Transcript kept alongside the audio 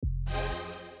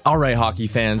All right, hockey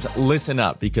fans, listen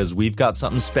up because we've got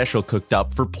something special cooked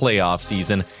up for playoff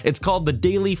season. It's called the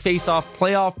Daily Face-Off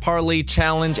Playoff Parlay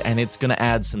Challenge, and it's going to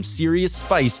add some serious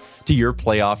spice to your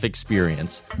playoff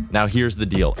experience. Now, here's the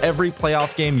deal. Every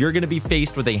playoff game, you're going to be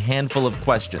faced with a handful of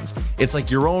questions. It's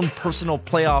like your own personal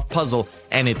playoff puzzle,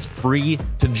 and it's free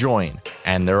to join.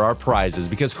 And there are prizes,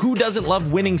 because who doesn't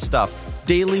love winning stuff?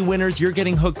 Daily winners, you're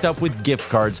getting hooked up with gift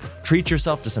cards. Treat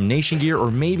yourself to some Nation gear or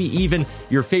maybe even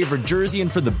your favorite jersey.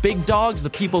 And for the big dogs, the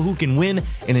people who can win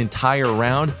an entire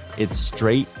round, it's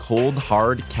straight, cold,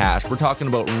 hard cash. We're talking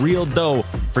about real dough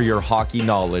for your hockey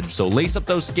knowledge. So lace up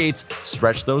those skates,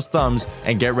 stretch those thumbs,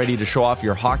 and get ready to show off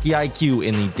your hockey IQ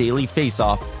in the Daily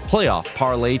Face-Off Playoff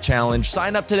Parlay Challenge.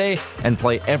 Sign up today and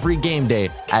play every game day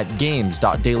at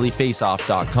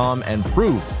games.dailyfaceoff.com and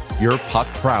prove your puck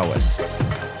prowess.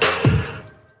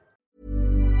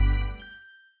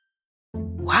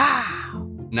 Wow.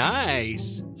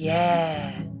 Nice.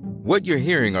 Yeah. What you're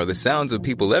hearing are the sounds of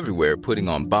people everywhere putting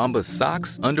on Bombas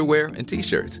socks, underwear, and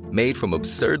T-shirts made from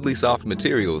absurdly soft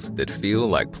materials that feel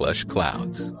like plush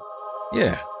clouds.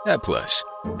 Yeah, that plush.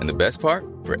 And the best part?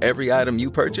 For every item you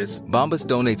purchase, Bombas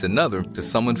donates another to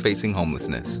someone facing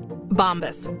homelessness.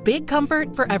 Bombas. Big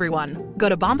comfort for everyone. Go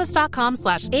to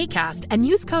bombas.com/ACAST and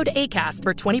use code ACAST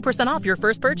for 20% off your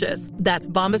first purchase. That's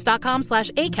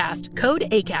bombas.com/ACAST. Code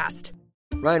ACAST.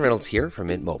 Ryan Reynolds here from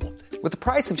Mint Mobile. With the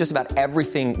price of just about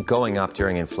everything going up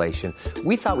during inflation,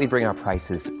 we thought we'd bring our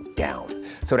prices down.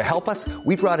 So to help us,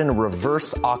 we brought in a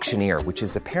reverse auctioneer, which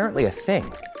is apparently a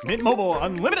thing. Mint Mobile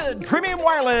Unlimited Premium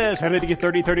Wireless. How to get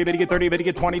 30, 30, bit to get 30, bit to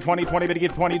get 20, 20, 20, bit to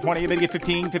get 20, 20, bit to get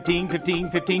 15, 15,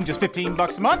 15, 15, just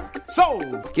 $15 a month?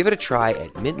 Sold! Give it a try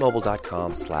at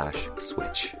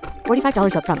mintmobile.com/switch.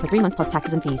 $45 up front for 3 months plus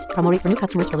taxes and fees. Promo rate for new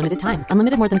customers for limited time.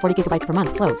 Unlimited more than 40 gigabytes per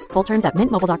month. Slows full terms at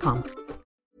mintmobile.com.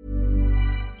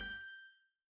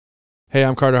 Hey,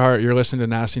 I'm Carter Hart. You're listening to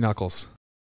Nasty Knuckles.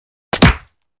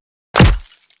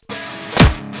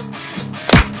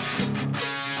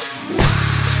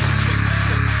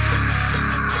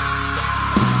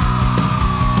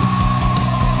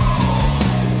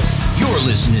 You're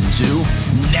listening to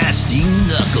Nasty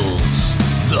Knuckles,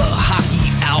 the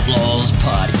Hockey Outlaws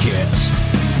podcast,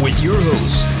 with your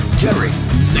hosts, Derek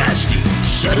Nasty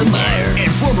Sedemeyer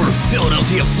and former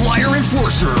Philadelphia Flyer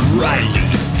enforcer Riley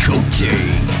Cote,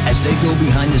 as they go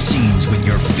behind the scenes with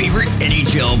your favorite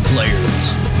NHL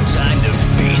players. Time to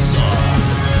face off.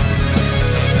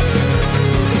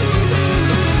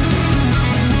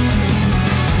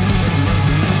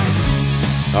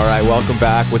 All right, welcome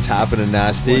back. What's happening,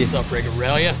 Nasty? What's up, Rick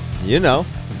Aurelia? You know,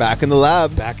 back in the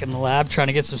lab. Back in the lab, trying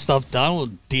to get some stuff done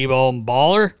with Debo and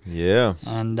Baller. Yeah.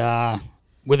 And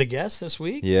with a guest this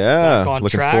week. Yeah. Back on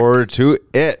Looking track. forward to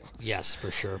it. Yes, for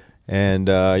sure. And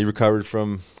you recovered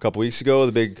from a couple weeks ago,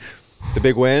 the big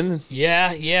win.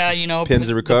 Yeah, you know, Pins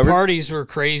are recovered. The parties were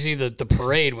crazy. The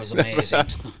parade was amazing.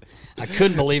 I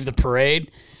couldn't believe the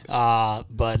parade.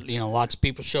 But, you know, lots of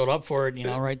people showed up for it, you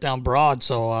know, right down Broad.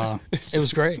 So it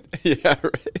was great. Yeah,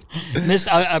 right.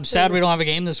 I'm sad we don't have a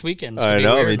game this weekend. It's I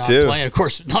know, weird me not too. Playing. Of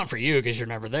course, not for you because you're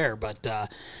never there. But,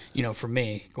 you know, for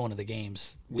me, going to the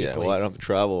games weekly. Yeah, well, I don't have to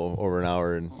travel over an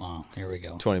hour and here we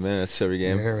go. 20 minutes every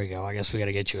game. Here we go. I guess we got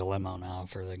to get you a limo now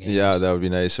for the game. Yeah, that would be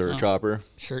nice. Or a chopper.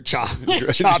 Sure,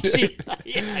 Chopsy.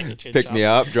 Yeah, get you a Pick me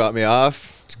up, drop me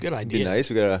off. It's a good idea. Be nice.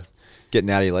 We got to get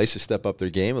Natty Lice to step up their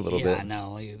game a little bit. Yeah,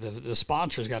 no, the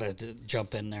sponsors got to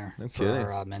jump in there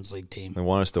for our men's league team. They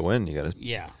want us to win. You got to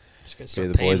pay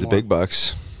the boys the big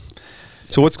bucks.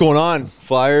 So what's going on,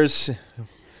 Flyers?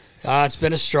 It's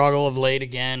been a struggle of late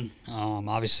again.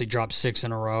 Obviously dropped 6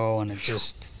 in a row, and it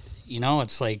just, you know,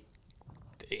 it's like,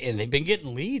 and they've been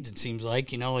getting leads. It seems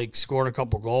like, you know, like scored a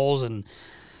couple goals and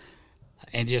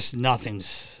just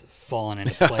nothing's falling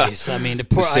into place. I mean,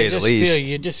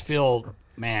 you just feel.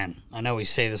 Man, I know we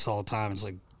say this all the time. It's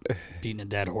like beating a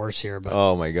dead horse here, but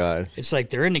oh my god, it's like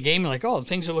they're in the game. You're like, oh,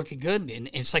 things are looking good, and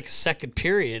it's like a second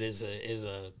period is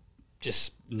a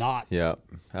just not. Yeah,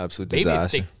 absolute disaster. Maybe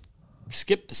if they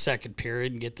skip the second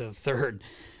period and get to the third,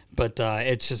 but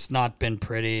it's just not been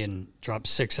pretty. And dropped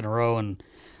 6 in a row, and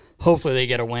hopefully they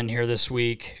get a win here this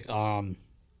week. You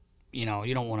know,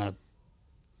 you don't want to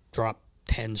drop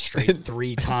 10 straight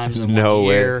 3 times in one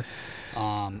year.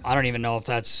 I don't even know if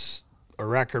that's a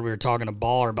record. We were talking to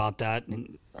Baller about that,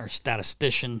 and our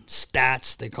statistician,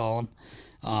 stats they call him.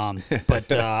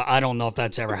 But I don't know if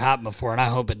that's ever happened before, and I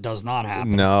hope it does not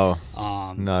happen. No,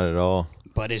 not at all.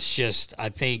 But it's just, I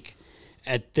think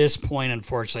at this point,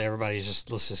 unfortunately, everybody's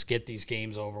just, let's just get these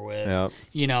games over with,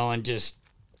 you know, and just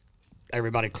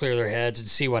everybody clear their heads and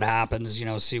see what happens, you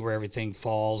know, see where everything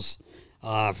falls.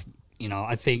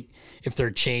 I think if there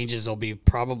are changes, they'll be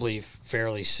probably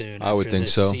fairly soon. I would think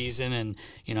so. Season, and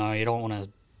you don't want to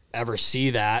ever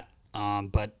see that.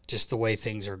 But just the way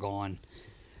things are going,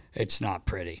 it's not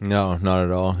pretty. No, not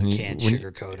at all. You can't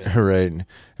sugarcoat it. Right. And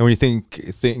when you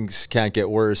think things can't get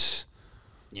worse,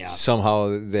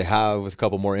 somehow they have with a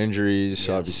couple more injuries. Yes.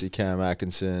 Obviously, Cam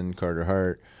Atkinson, Carter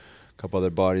Hart, a couple other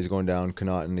bodies going down,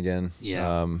 Connaughton again.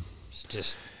 Yeah. It's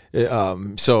just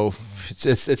so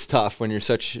it's tough when you're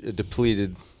such a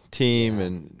depleted team,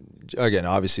 and again,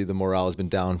 obviously the morale has been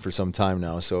down for some time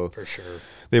now. So for sure,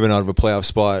 they've been out of a playoff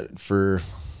spot for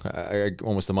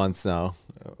almost a month now.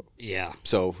 Yeah.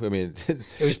 So I mean,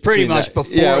 it was pretty much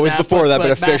before. Yeah, it was before that,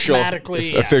 but officially,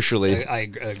 I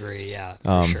agree. Yeah,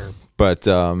 for sure. But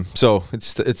so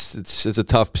it's a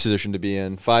tough position to be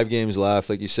in. 5 games left,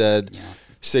 like you said. Yeah.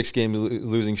 6 games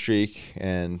losing streak,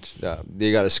 and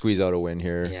they got to squeeze out a win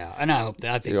here. Yeah, and I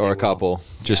think or a couple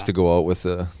just to go out with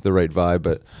the right vibe.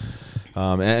 But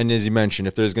and as you mentioned,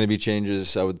 if there's going to be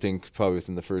changes, I would think probably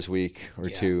within the first week or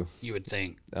 2. You would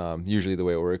think. Usually the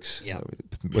way it works. Yeah.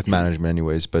 With management,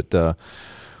 anyways. But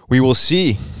we will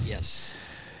see. Yes.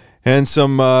 And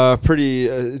some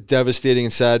pretty devastating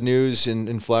and sad news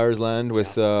in Flyers land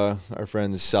with our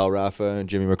friends Sal Rafa and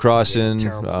Jimmy McCrossan.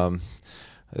 Terrible.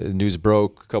 News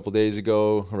broke a couple days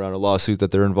ago around a lawsuit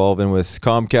that they're involved in with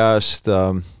Comcast.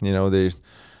 They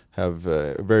have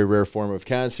a very rare form of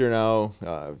cancer now.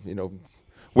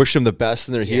 Wish them the best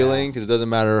in their healing, because it doesn't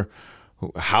matter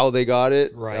how they got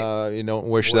it. Right. You don't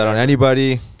wish that on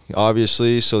anybody,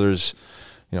 obviously. So there's,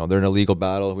 they're in a legal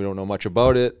battle. We don't know much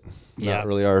about it. Not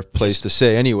really our place to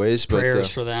say anyways. Prayers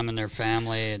but, for them and their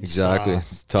family. It's, exactly.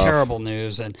 It's tough. Terrible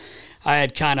news. And I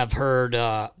had kind of heard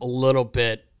a little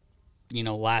bit,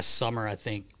 last summer, I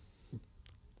think,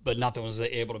 but nothing was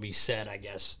able to be said, I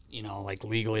guess, like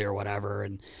legally or whatever,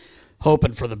 and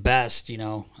hoping for the best,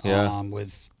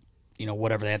 with,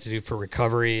 whatever they have to do for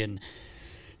recovery and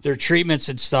their treatments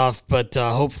and stuff. But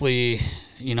hopefully,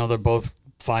 they're both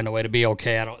find a way to be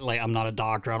okay. I'm not a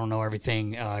doctor. I don't know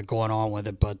everything going on with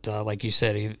it, but like you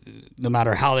said, no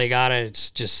matter how they got it,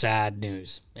 it's just sad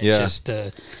news. It just,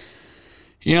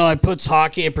 it puts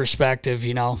hockey in perspective,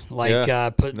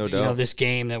 this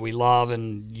game that we love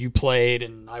and you played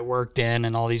and I worked in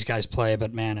and all these guys play,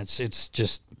 but man, it's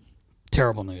just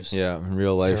terrible news. Yeah, in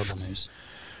real life. Terrible news.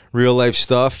 Real life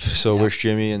stuff. So wish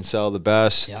Jimmy and Sal the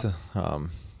best, Yep.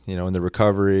 In the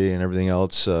recovery and everything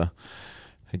else.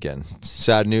 Again,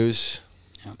 sad news.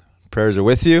 Yep. Prayers are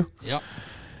with you. Yep.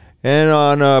 And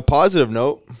on a positive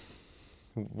note,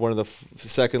 one of the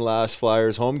second last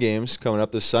Flyers home games coming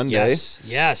up this Sunday.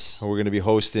 Yes. We're going to be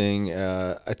hosting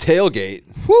a tailgate.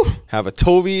 Whew. Have a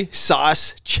Tovey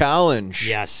Sauce Challenge.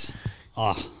 Yes.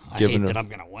 Oh, I hate that I'm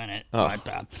going to win it.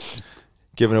 But,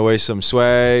 giving away some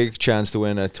swag, chance to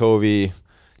win a Tovey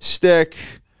stick,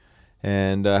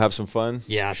 and have some fun.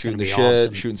 Yeah, it's shooting going to the be shit,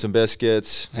 awesome. Shooting some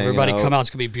biscuits. Everybody come out.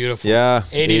 It's going to be beautiful. Yeah.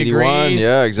 80 degrees.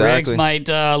 Yeah, exactly. Riggs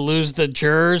might lose the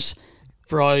jers.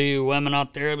 For all you women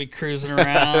out there, be cruising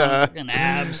around and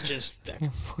abs just.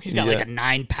 He's got like a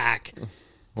 9-pack.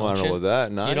 Well, I don't know about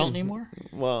that. 9? You don't need more?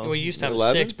 Well, we used to have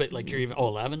 11? a 6, but like you're even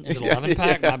 11. Is it 11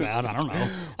 pack? My bad. I don't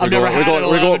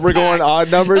know. We're going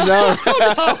odd numbers now. I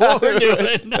don't know what we're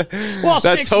doing. Well,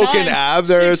 that 6'9", token ab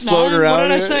there is floating around. What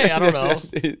did I say? I don't know.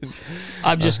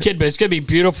 I'm just kidding, but it's gonna be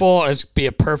beautiful. It's gonna be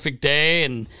a perfect day,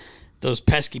 and those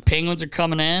pesky Penguins are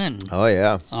coming in. And, oh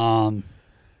yeah.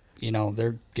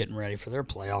 They're getting ready for their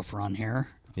playoff run here.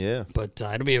 Yeah. But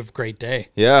it'll be a great day.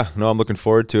 Yeah. No, I'm looking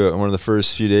forward to it. One of the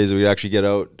first few days that we actually get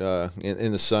out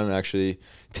in the sun and actually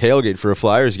tailgate for a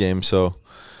Flyers game. So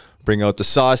bring out the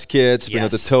sauce kits, bring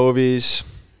out the Tovies.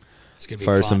 It's going to be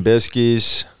fire fun. some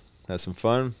biscuits. Have some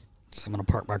fun. So I'm going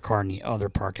to park my car in the other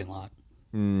parking lot.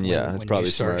 Yeah, that's probably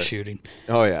you start smart. shooting.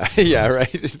 Oh yeah, yeah,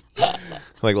 right.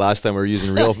 Like last time we were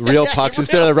using real pucks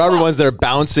instead of the rubber ones that are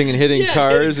bouncing and hitting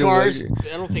cars. Hitting cars.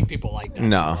 I don't think people like that.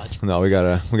 No, we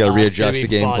gotta readjust the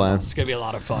game plan. It's gonna be a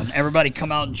lot of fun. Everybody,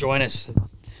 come out and join us. It'll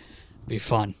be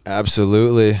fun.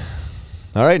 Absolutely.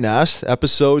 All right, Nast,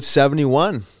 episode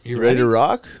 71. You ready to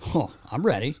rock? Oh, I'm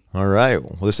ready. All right.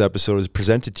 Well, this episode is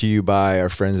presented to you by our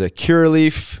friends at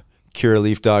Curaleaf.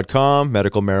 Curaleaf.com,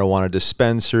 medical marijuana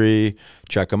dispensary.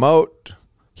 Check them out.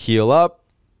 Heal up,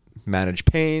 manage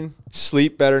pain,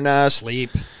 sleep better, Nast. Sleep.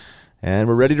 And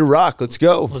we're ready to rock. Let's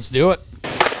go. Let's do it.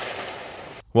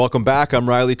 Welcome back. I'm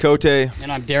Riley Cote.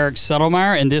 And I'm Derek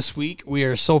Settlemeyer. And this week we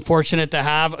are so fortunate to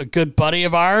have a good buddy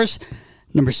of ours,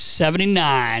 number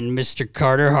 79, Mr.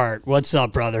 Carter Hart. What's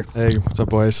up, brother? Hey, what's up,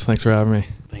 boys? Thanks for having me.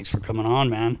 Thanks for coming on,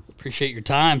 man. Appreciate your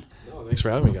time. Thanks for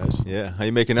having me, guys. Yeah. How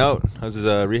you making out? How's his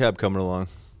rehab coming along?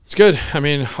 It's good. I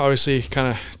mean, obviously kind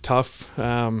of tough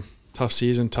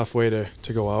season, tough way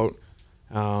to go out.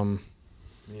 I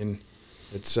mean,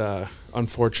 it's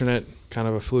unfortunate, kind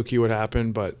of a fluky what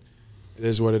happened, but it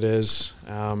is what it is.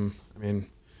 I mean,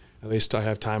 at least I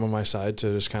have time on my side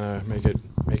to just kind of make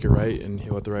it right and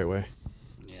heal it the right way.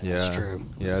 Yeah, that's true.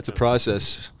 Yeah, it's a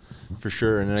process for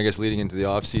sure. And then I guess leading into the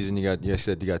off season, you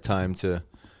got time to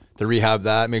rehab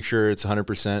that, make sure it's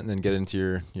 100%, and then get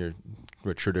into your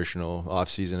traditional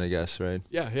off season, I guess, right?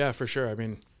 Yeah, for sure. I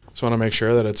mean, just want to make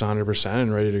sure that it's 100%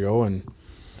 and ready to go, and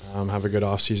have a good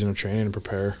off season of training and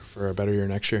prepare for a better year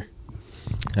next year.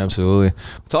 Absolutely.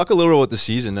 Talk a little about the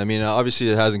season. I mean,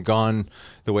 obviously it hasn't gone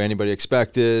the way anybody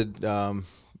expected.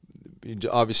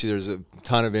 Obviously there's a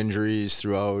ton of injuries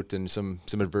throughout and some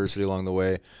adversity along the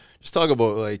way. Just talk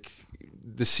about like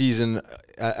the season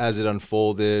as it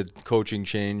unfolded, coaching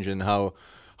change, and how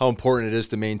important it is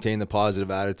to maintain the positive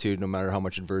attitude no matter how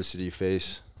much adversity you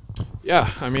face. Yeah,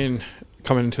 I mean,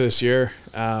 coming into this year,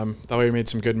 thought we made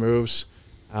some good moves,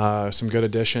 some good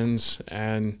additions,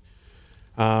 and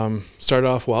started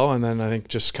off well, and then I think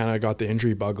just kind of got the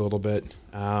injury bug a little bit.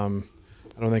 I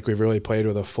don't think we've really played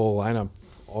with a full lineup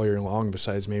all year long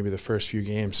besides maybe the first few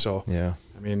games. So, yeah,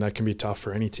 I mean, that can be tough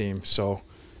for any team. So,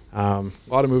 a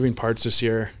lot of moving parts this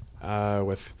year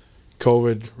with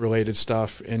COVID-related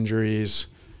stuff, injuries,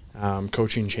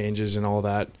 coaching changes and all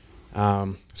that.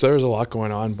 So there was a lot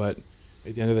going on, but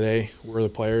at the end of the day, we're the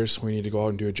players. We need to go out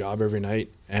and do a job every night.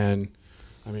 And,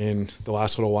 I mean, the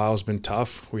last little while has been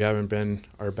tough. We haven't been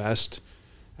our best.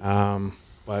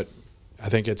 But I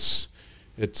think it's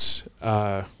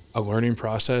a learning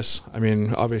process. I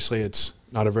mean, obviously it's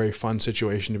not a very fun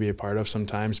situation to be a part of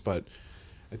sometimes, but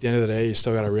at the end of the day, you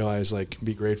still got to realize, like,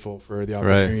 be grateful for the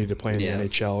opportunity to play in the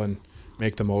NHL and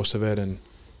make the most of it and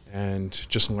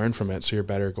just learn from it so you're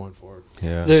better going forward.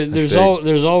 Yeah,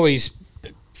 there's always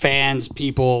fans,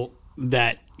 people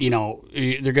that, you know,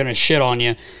 they're going to shit on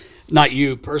you. Not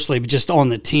you personally, but just on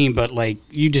the team. But, like,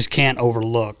 you just can't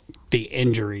overlook the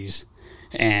injuries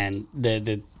and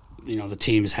the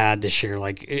team's had this year.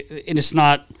 Like, it's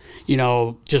not, you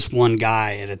know, just one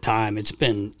guy at a time. It's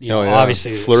been,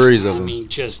 obviously flurries of them. I mean,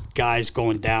 just guys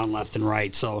going down left and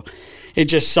right. So it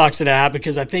just sucks that it happened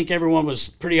because I think everyone was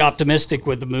pretty optimistic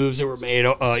with the moves that were made,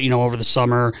 over the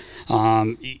summer.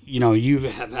 You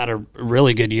have had a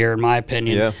really good year, in my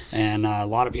opinion, and a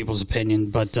lot of people's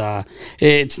opinion. But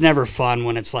it's never fun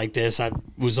when it's like this. I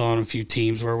was on a few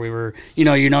teams where we were,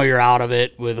 you're out of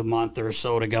it with a month or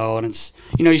so to go, and it's,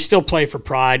 you still play for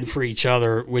pride and for each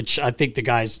other, which I think the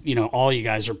guys, all you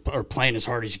guys are playing as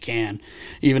hard as you can,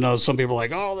 even though some people are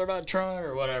like, oh, they're not trying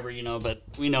or whatever, but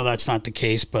we know that's not the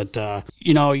case. But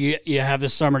you have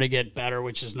this summer to get better,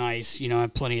 which is nice.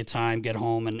 Have plenty of time, get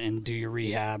home and do your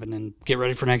rehab, and then get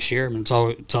ready for next year. I mean, it's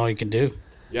all you can do.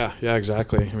 Yeah,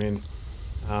 exactly. I mean,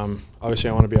 obviously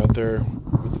I want to be out there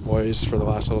with the boys for the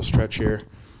last little stretch here.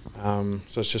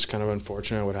 So it's just kind of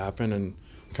unfortunate what happened and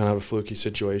kind of a fluky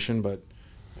situation, but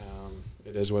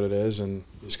it is what it is, and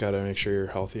you just got to make sure you're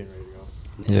healthy and ready to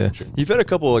go. Yeah, you've had a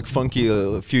couple like funky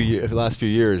last few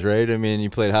years, right? I mean, you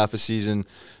played half a season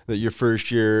your first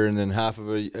year, and then half of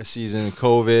a season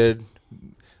COVID.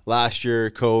 Last year,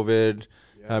 COVID.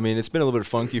 Yeah. I mean, it's been a little bit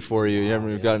funky for you. You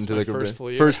haven't gotten to like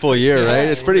first full year, right?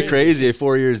 It's pretty crazy.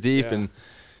 4 years deep and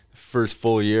first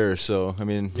full year. So I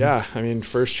mean,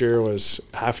 first year was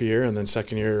half a year, and then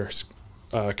second year,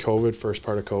 COVID, first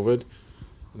part of COVID.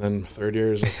 And then third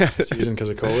year is a season because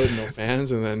of COVID, no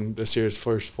fans, and then this year's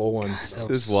first full one. So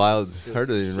this is wild. It's hard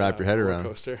to even wrap your head around.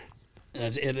 Coaster.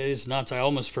 It is nuts. I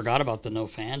almost forgot about the no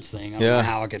fans thing. I don't know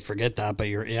how I could forget that, but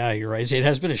you're right. It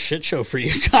has been a shit show for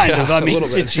you, kind of. I mean,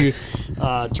 since you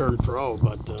turned pro,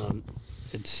 but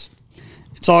it's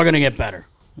all going to get better.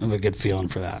 I have a good feeling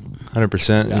for that.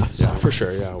 100%. Yeah, for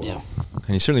sure. Yeah.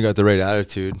 And you certainly got the right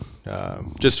attitude,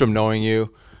 just from knowing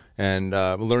you. And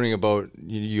learning about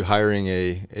you hiring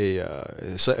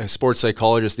a sports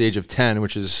psychologist at the age of 10,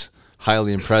 which is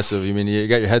highly impressive. I mean, you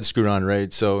got your head screwed on,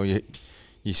 right? So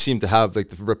you seem to have like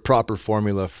the proper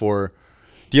formula for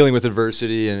dealing with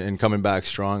adversity and coming back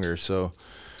stronger. So,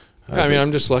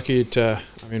 I'm just lucky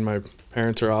my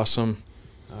parents are awesome.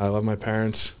 I love my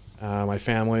parents, my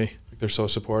family. They're so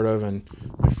supportive, and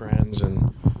my friends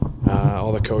and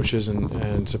all the coaches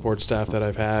and support staff that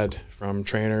I've had, from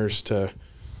trainers to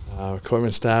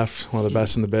equipment staff, one of the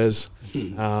best in the biz.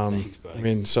 Thanks,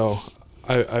 buddy. So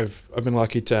I've been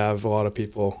lucky to have a lot of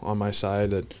people on my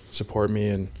side that support me,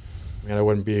 and I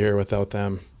wouldn't be here without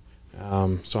them.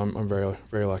 So I'm very,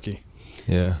 very lucky.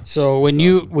 Yeah. So when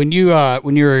you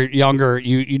were younger,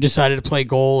 you decided to play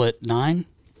goal at 9,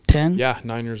 10? Yeah,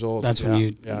 9 years old. That's when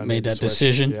you made that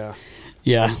decision. Yeah.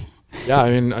 Yeah. Yeah,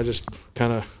 I mean, I just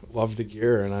kind of love the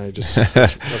gear, and I just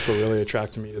that's what really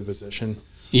attracted me to the position.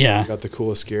 Yeah. You got the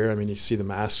coolest gear. I mean, you see the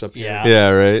masks up here. Yeah,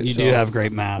 right. You do have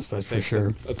great masks, that's for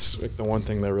sure. That's like the one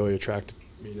thing that really attracted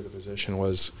me to the position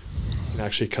was you can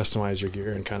actually customize your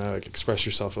gear and kind of like express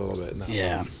yourself a little bit.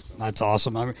 Yeah, that's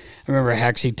awesome. I remember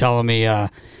Hexy telling me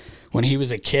when he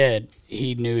was a kid,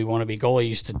 he knew he wanted to be goalie. He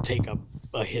used to take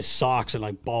his socks and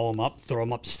like ball them up, throw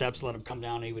them up the steps, let him come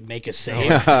down, and he would make a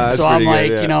save. So I'm like,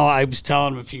 good, yeah. I was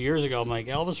telling him a few years ago, I'm like,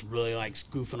 Elvis really likes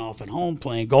goofing off at home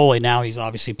playing goalie. Now he's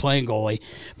obviously playing goalie,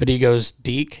 but he goes,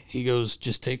 Deke,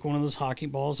 just take one of those hockey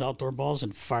balls, outdoor balls,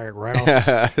 and fire it right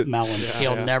off his melon.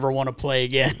 He'll never want to play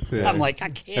again. I'm like, I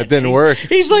can't. It didn't work.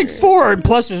 He's like 4, and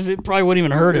plus it probably wouldn't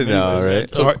even hurt him. No,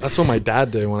 right? So that's what my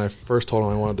dad did when I first told him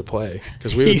I wanted to play,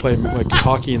 because we would play like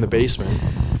hockey in the basement.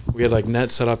 We had like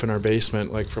nets set up in our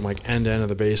basement, like from like end to end of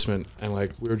the basement, and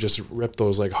like we would just rip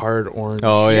those like hard orange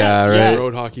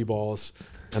road hockey balls.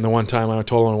 And the one time I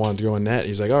told him I wanted to go in net,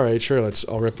 he's like, "All right, sure,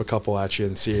 I'll rip a couple at you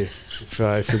and see if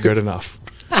you're good enough."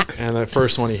 And the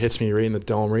first one, he hits me right in the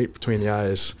dome, right between the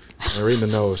eyes, right in the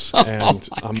nose, and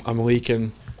I'm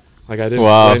leaking. Like I didn't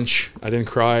flinch, I didn't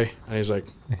cry, and he's like,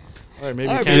 all right,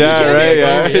 maybe you can.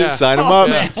 Yeah. Sign him up.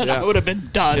 Man, I would have been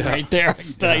done right there. I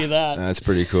can tell you that. That's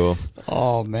pretty cool.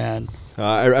 Oh man.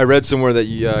 I read somewhere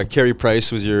that Carey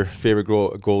Price was your favorite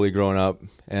goalie growing up,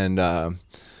 and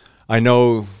I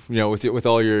know with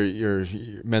all your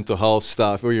mental health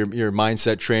stuff or your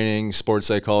mindset training, sports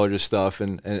psychologist stuff,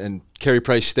 and Carey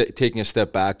Price taking a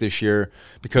step back this year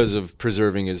because of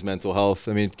preserving his mental health.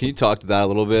 I mean, can you talk to that a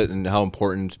little bit and how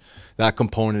important that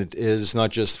component is,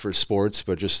 not just for sports,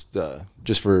 but just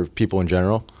for people in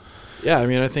general? Yeah, I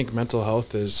mean, I think mental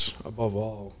health is, above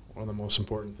all, one of the most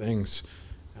important things.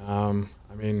 I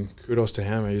mean, kudos to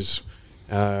him. He's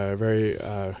a very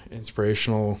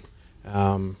inspirational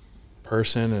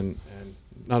person, and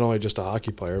not only just a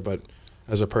hockey player, but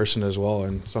as a person as well.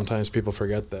 And sometimes people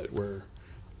forget that we're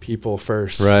people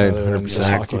first, rather than just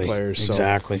hockey players. So,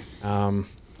 exactly.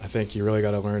 I think you really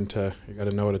got to learn you got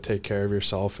to know how to take care of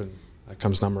yourself, and that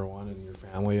comes number one, in your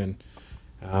family. And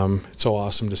it's so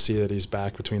awesome to see that he's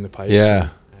back between the pipes. Yeah.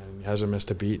 And he hasn't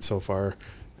missed a beat so far.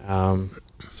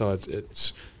 So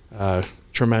it's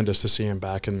tremendous to see him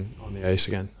back on the ice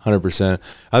again. 100%.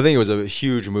 I think it was a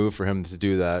huge move for him to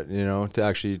do that, to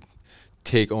actually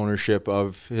take ownership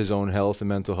of his own health and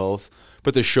mental health,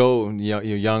 but to show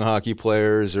young hockey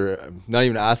players, or not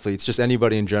even athletes, just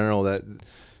anybody in general, that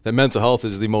mental health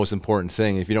is the most important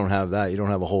thing. If you don't have that, you don't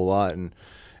have a whole lot. And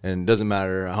it doesn't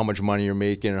matter how much money you're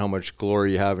making or how much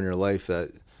glory you have in your life,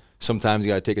 that sometimes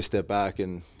you got to take a step back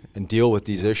and deal with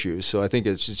these issues. So I think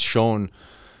it's just shown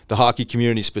the hockey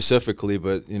community specifically,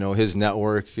 but his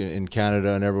network in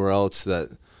Canada and everywhere else,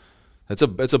 that's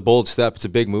a bold step. It's a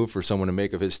big move for someone to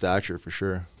make of his stature, for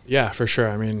sure. Yeah, for sure.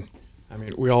 I mean,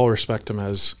 we all respect him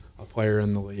as a player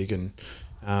in the league, and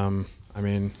I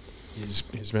mean,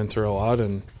 he's been through a lot,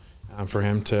 and for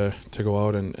him to go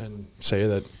out and say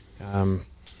that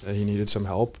he needed some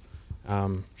help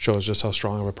shows just how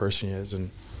strong of a person he is.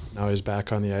 And now he's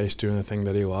back on the ice doing the thing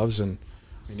that he loves, and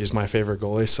he's my favorite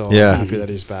goalie, so I'm happy that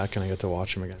he's back and I get to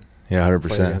watch him again. Yeah, 100%.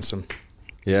 Play against him.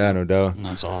 Yeah, no doubt.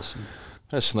 That's awesome.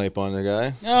 A snipe on the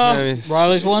guy.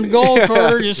 Riley's one goal,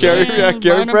 Carter. Just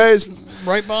Carey Price.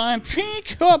 Right by him.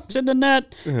 It's in the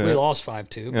net. We lost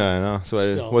 5-2. Yeah, I know. So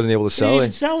I wasn't able to sell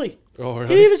it. He Oh, really?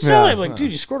 didn't even sell it. I'm like,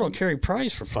 dude, you scored on Carey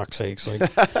Price, for fuck's sakes.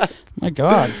 Like, my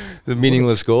God. The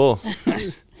meaningless goal.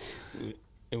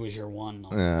 It was your one,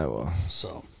 though. Yeah, well.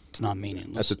 So it's not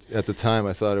meaningless. At the time,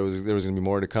 I thought there was going to be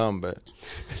more to come, but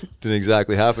it didn't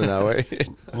exactly happen that way.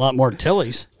 A lot more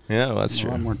Tillies. Yeah, well, that's true.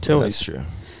 A lot more Tillies. That's true.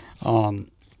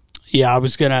 Yeah, I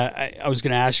was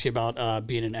gonna ask you about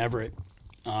being in Everett,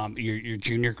 your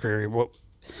junior career.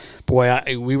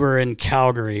 We were in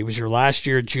Calgary. It was your last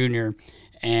year at junior,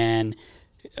 and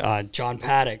John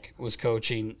Paddock was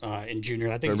coaching in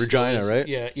junior. I think Regina, right?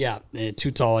 Yeah,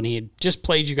 Too Tall, and he had just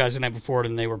played you guys the night before,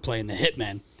 and they were playing the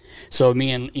Hitmen. So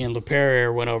me and Ian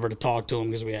LePerrier went over to talk to him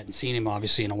because we hadn't seen him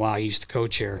obviously in a while. He used to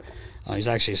coach here. He's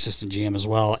actually assistant GM as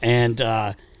well,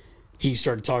 and he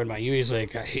started talking about you. He's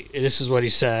like, this is what he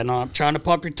said. No, I'm trying to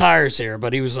pump your tires here,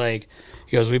 but he was like,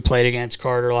 we played against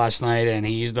Carter last night, and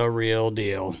he's the real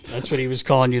deal. That's what he was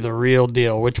calling you, the real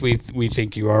deal, which we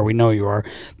think you are. We know you are.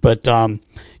 But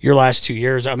your last 2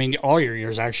 years, I mean, all your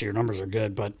years, actually, your numbers are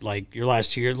good, but, like, your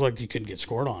last 2 years, look, you couldn't get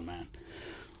scored on, man.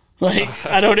 Like,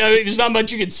 I don't know. There's not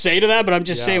much you could say to that, but I'm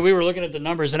just saying we were looking at the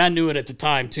numbers, and I knew it at the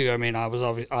time, too. I mean, I was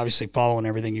obviously following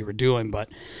everything you were doing, but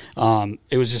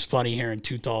it was just funny hearing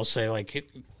Too Tall say, like,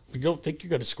 you don't think you're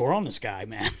going to score on this guy,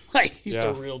 man. Like, he's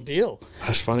the real deal.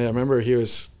 That's funny. I remember he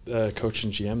was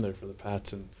coaching GM there for the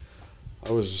Pats, and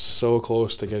I was so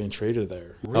close to getting traded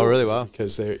there. Oh, really? Wow.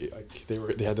 Because they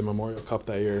had the Memorial Cup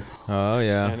that year. Oh,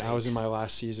 yeah. And I was in my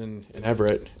last season in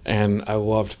Everett, and I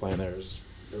loved playing there.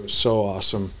 It was so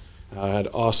awesome. I had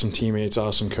awesome teammates,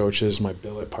 awesome coaches. My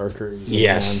billet Parker, he's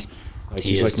yes, man. Like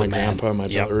he's like my grandpa. My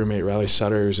billet roommate Riley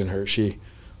Sutter, who's in Hershey.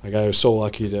 Like, I was so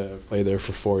lucky to play there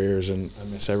for 4 years, and I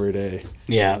miss every day.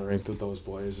 Yeah, ranked with those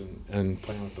boys and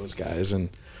playing with those guys. And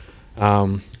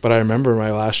but I remember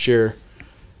my last year,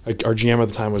 like, our GM at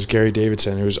the time was Gary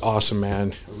Davidson, who was an awesome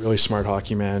man, a really smart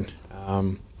hockey man.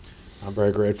 I'm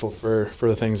very grateful for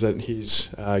the things that he's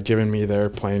given me there,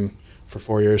 playing for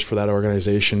 4 years for that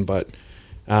organization. But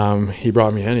he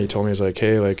brought me in. He told me, he's like,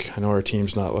 hey, like, I know our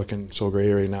team's not looking so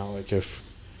great right now. Like, if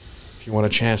you want a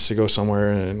chance to go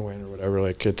somewhere and win or whatever,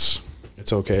 like, it's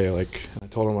okay. Like, I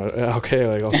told him, okay,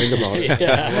 like, I'll think about it.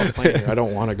 I love playing here. I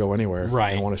don't want to go anywhere.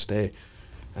 Right. I want to stay.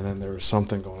 And then there was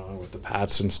something going on with the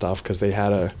Pats and stuff, because they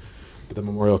had the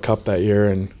Memorial Cup that year,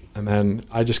 and then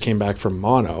I just came back from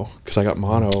mono, because I got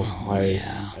mono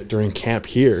during camp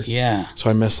here. Yeah. So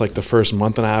I missed like the first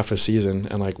month and a half of season,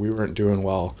 and like we weren't doing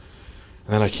well.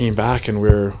 And then I came back and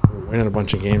we're winning a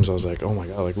bunch of games. I was like, oh my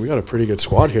God, like we got a pretty good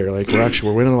squad here. Like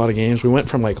we're winning a lot of games. We went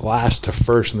from like last to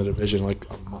first in the division like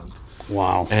a month.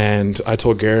 Wow. And I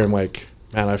told Gary, I'm like,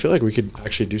 man, I feel like we could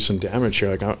actually do some damage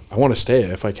here. Like, I want to stay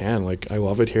if I can. Like, I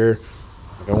love it here.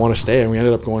 Like, I want to stay. And we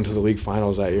ended up going to the league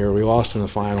finals that year. We lost in the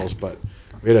finals, but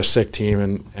we had a sick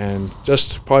team and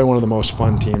just probably one of the most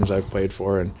fun teams I've played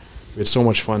for. And we had so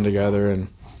much fun together, and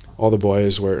all the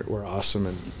boys were awesome,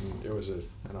 and it was an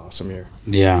awesome year.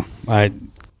 Yeah.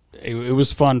 It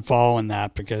was fun following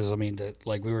that, because, I mean,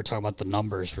 like we were talking about, the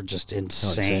numbers were just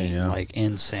insane, like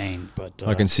insane. But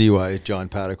I can see why John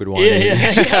Paddock would want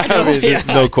to.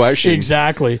 No question.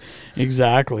 Exactly.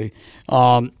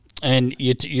 And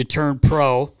you turn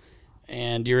pro,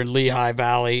 and you're in Lehigh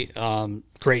Valley.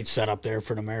 Great setup there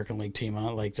for an American League team.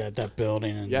 I like that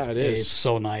building. And yeah, it is. It's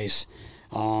so nice.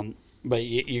 But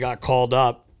you got called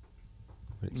up.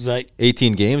 Was that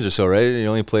 18 games or so, right? You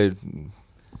only played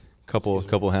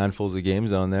couple handfuls of games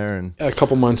down there, and a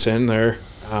couple months in there,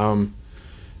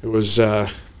 it was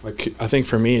like, I think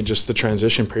for me, just the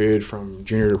transition period from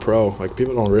junior to pro. Like,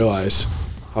 people don't realize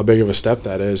how big of a step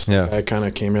that is. Yeah. Like, I kind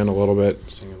of came in a little bit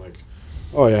thinking like,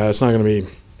 oh yeah, it's not going to be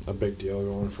a big deal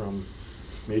going from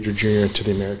major junior to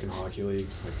the American Hockey League,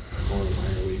 like going to the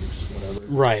minor leagues, whatever.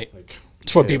 Right. Like,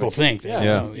 it's what people think.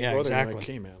 Yeah, exactly. Like,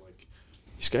 hey man,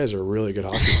 these guys are really good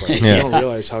hockey players. You don't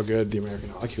realize how good the American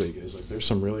Hockey League is. Like, there's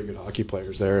some really good hockey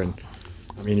players there, and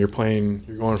I mean, you're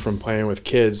going from playing with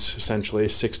kids, essentially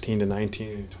 16 to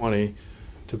 19 and 20,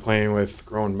 to playing with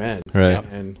grown men. Right.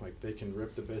 And like, they can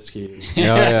rip the biscuit,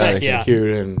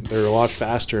 execute, and they're a lot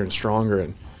faster and stronger.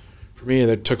 And for me,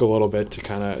 that took a little bit to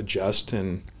kind of adjust.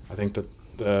 And I think that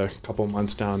the couple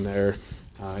months down there,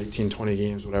 18, 20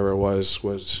 games, whatever it was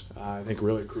I think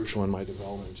really crucial in my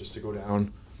development, just to go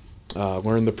down.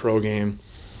 Learn the pro game,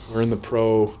 learn the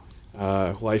pro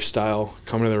lifestyle,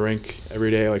 coming to the rink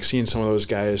every day, like seeing some of those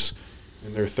guys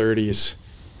in their 30s,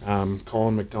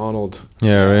 Colin McDonald,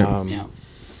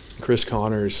 Chris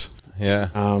Connors,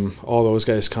 all those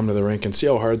guys come to the rink and see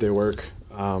how hard they work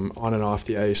on and off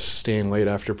the ice, staying late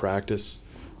after practice,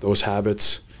 those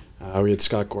habits. We had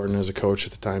Scott Gordon as a coach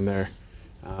at the time there.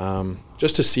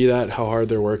 Just to see that, how hard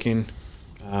they're working,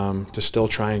 to still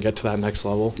try and get to that next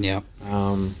level. Yeah.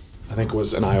 I think it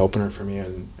was an eye-opener for me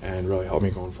and really helped me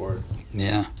going forward.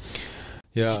 Yeah.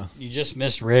 Yeah. You just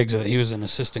missed Riggs. He was an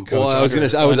assistant coach. Well, I was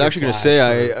actually going to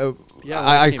say,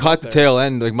 I caught the tail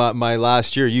end. Like my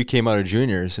last year, you came out of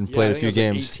juniors and played a few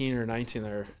games. 18 or 19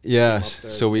 there. Yeah.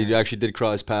 So we actually did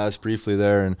cross paths briefly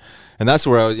there, and that's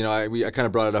where I was. I kind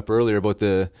of brought it up earlier about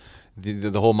the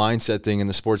whole mindset thing and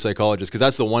the sports psychologist, because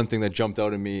that's the one thing that jumped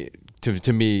out at me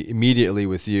to me immediately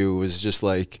with you, was just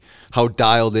like how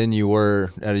dialed in you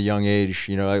were at a young age.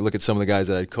 I look at some of the guys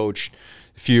that I'd coached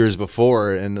a few years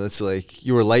before, and it's like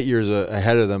you were light years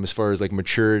ahead of them as far as like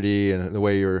maturity and the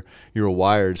way you were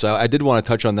wired. So I did want to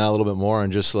touch on that a little bit more,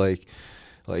 and just like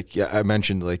I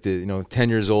mentioned, like 10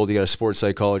 years old, you got a sports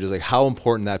psychologist, like how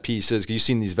important that piece is. 'Cause you've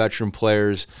seen these veteran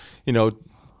players,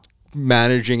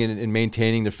 managing and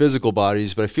maintaining their physical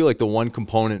bodies, but I feel like the one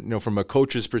component, from a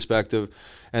coach's perspective,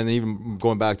 and even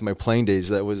going back to my playing days,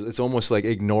 it's almost like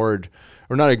ignored,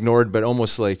 or not ignored, but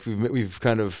almost like we've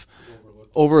kind of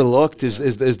overlooked is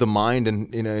the mind.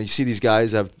 And, you know, you see these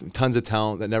guys have tons of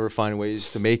talent that never find ways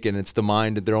to make it. And it's the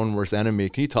mind, their own worst enemy.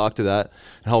 Can you talk to that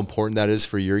and how important that is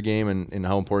for your game and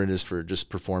how important it is for just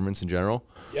performance in general?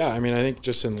 Yeah, I mean, I think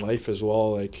just in life as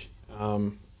well, like,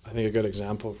 I think a good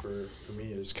example for me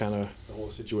is kind of the whole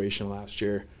situation last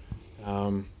year.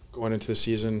 Going into the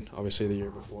season, obviously the year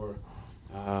before,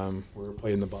 we were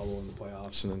playing the bubble in the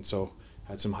playoffs, and then so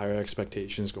had some higher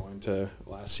expectations going to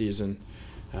last season.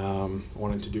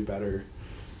 Wanted to do better.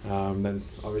 Then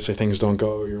obviously things don't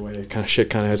go your way. Shit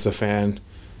kind of hits the fan.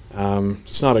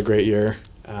 It's not a great year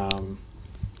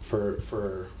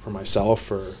for myself,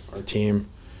 for our team.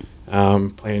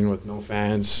 Playing with no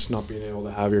fans, not being able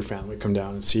to have your family come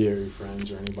down and see your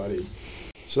friends or anybody.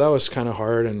 So that was kind of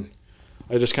hard, and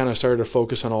I just kind of started to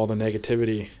focus on all the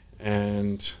negativity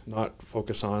and not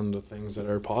focus on the things that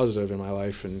are positive in my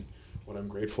life and what I'm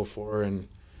grateful for. And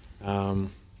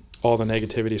all the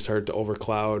negativity started to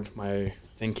overcloud my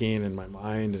thinking and my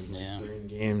mind. And during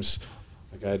games,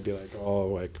 like I'd be like,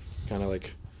 oh,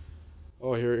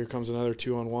 here comes another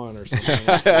 2-on-1 or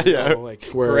something. You know, like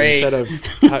where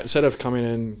instead of coming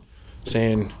in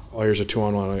saying, oh, here's a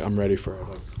 2-on-1, I'm ready for it.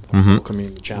 Like,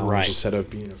 welcoming the challenge instead of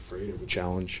being afraid of the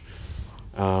challenge.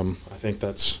 I think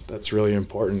that's really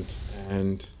important.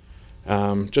 And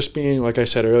just being, like I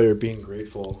said earlier, being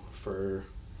grateful for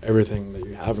everything that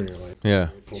you have in your life. Yeah.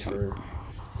 Grateful for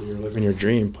that you're living your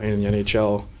dream, playing in the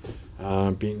NHL.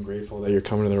 Being grateful that you're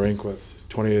coming to the rink with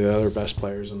 20 of the other best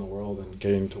players in the world and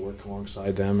getting to work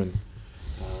alongside them, and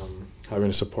having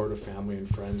a supportive family and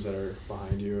friends that are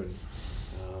behind you. And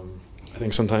I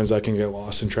think sometimes that can get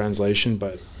lost in translation,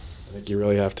 but I think you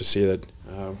really have to see that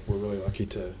we're really lucky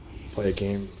to play a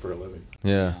game for a living.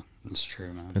 Yeah. That's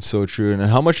true, man. It's so true. And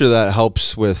how much of that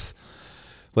helps with,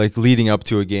 like, leading up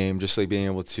to a game, just like being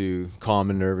able to calm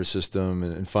the nervous system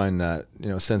and find that, you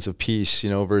know, sense of peace, you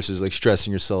know, versus like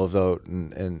stressing yourself out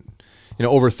and you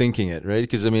know, overthinking it, right?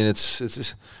 Because I mean, it's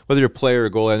just, whether you're a player or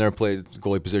a goalie. I never played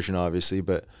goalie position, obviously,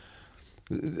 but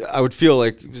I would feel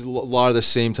like a lot of the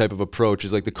same type of approach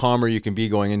is like the calmer you can be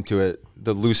going into it,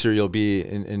 the looser you'll be,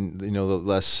 and you know, the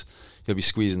less you'll be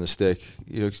squeezing the stick.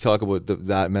 You know, talk about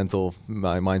that mental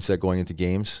mindset going into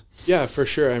games. Yeah, for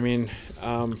sure. I mean,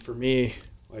 for me,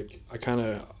 like I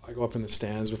go up in the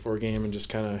stands before a game and just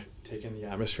kind of take in the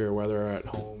atmosphere, whether at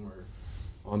home or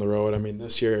on the road. I mean,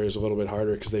 this year is a little bit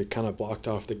harder because they kind of blocked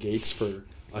off the gates for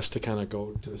us to kind of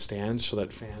go to the stands so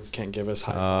that fans can't give us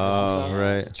high fives and stuff.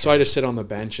 Right. So I just sit on the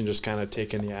bench and just kind of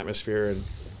take in the atmosphere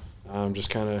and just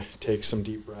kind of take some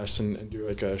deep breaths and do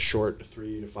like a short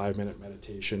 3 to 5 minute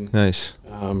meditation. Nice.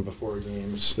 Before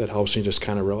games. That helps me just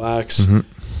kind of relax,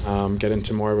 get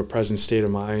into more of a present state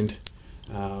of mind.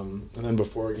 And then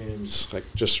before games, like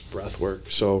just breath work.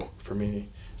 So for me,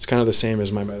 it's kind of the same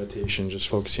as my meditation, just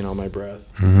focusing on my breath.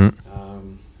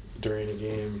 During a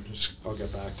game, I'll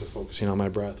get back to focusing on my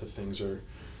breath if things are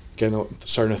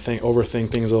starting to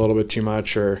overthink things a little bit too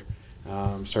much, or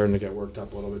starting to get worked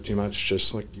up a little bit too much,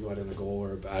 just like you let in a goal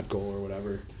or a bad goal or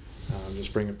whatever.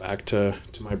 Just bring it back to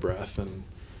my breath and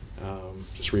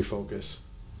just refocus.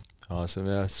 Awesome,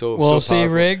 yeah. So well, so see,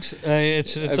 powerful. Riggs,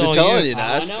 it's I've all been telling you. you,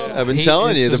 Nash. I know. I've been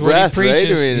telling you, the breath, right?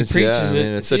 I mean, it's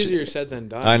It's easier said than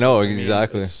done. I know,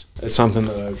 exactly. It's something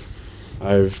that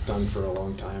I've done for a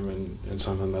long time, and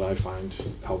something that I find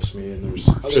helps me. And there's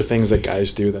other things that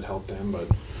guys do that help them, but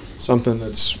something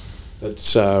that's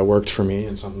worked for me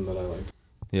and something that I like.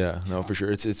 Yeah, no, for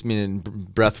sure. It's meaning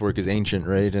breath work is ancient,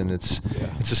 right? And it's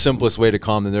the simplest way to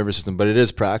calm the nervous system, but it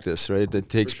is practice, right? It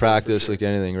takes practice like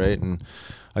anything, right? And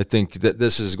I think that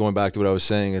this is going back to what I was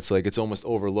saying. It's like it's almost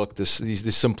overlooked,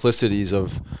 these simplicities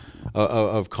of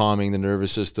calming the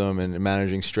nervous system and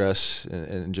managing stress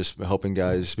and just helping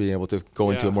guys being able to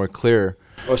go into a more clear.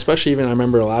 Well, especially even I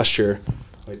remember last year,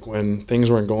 like when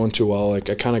things weren't going too well, like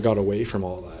I kind of got away from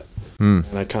all that,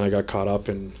 and I kind of got caught up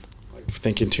in like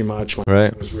thinking too much. My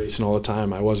mind was racing all the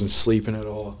time. I wasn't sleeping at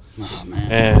all. Oh man!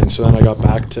 And so then I got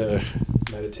back to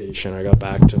meditation. I got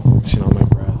back to focusing on my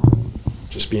breath.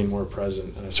 Just being more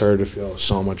present, and I started to feel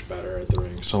so much better at the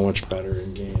ring, so much better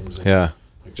in games. And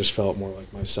I just felt more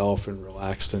like myself and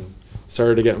relaxed, and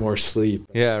started to get more sleep.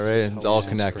 Yeah, right. It's all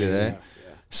connected, eh? Yeah.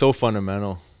 So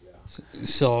fundamental. Yeah.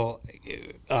 So,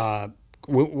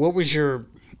 what was your,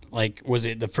 like? Was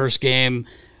it the first game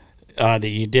that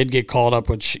you did get called up?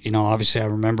 Which, you know, obviously I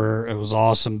remember it was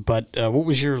awesome. But what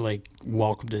was your like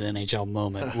welcome to the NHL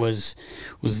moment? Was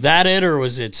that it, or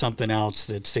was it something else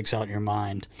that sticks out in your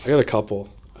mind? I got a couple.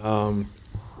 I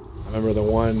remember the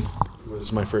one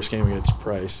was my first game against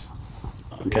Price.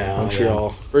 Okay, Montreal.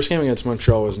 First game against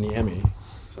Montreal was Niemi.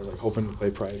 So I was like hoping to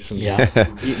play Price, and Yeah.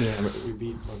 we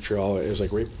beat Montreal. It was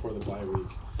like right before the bye week,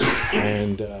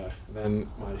 and then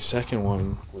my second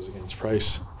one was against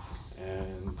Price,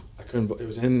 and I couldn't. It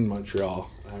was in Montreal.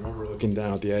 And I remember looking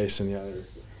down at the ice, and the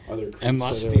other It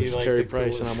must said be was like Carey the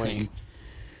Price, and I'm coolest like. thing.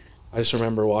 I just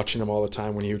remember watching him all the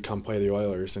time when he would come play the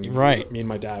Oilers, and Right. me and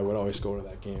my dad would always go to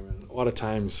that game. And a lot of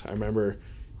times, I remember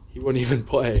he wouldn't even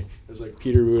play. It was like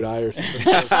Peter Budaj or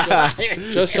something.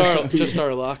 So just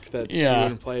our luck that he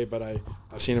wouldn't play. But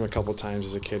I've seen him a couple times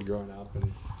as a kid growing up,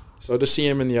 and so to see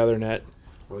him in the other net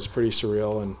was pretty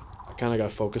surreal. And I kind of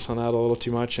got focused on that a little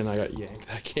too much, and I got yanked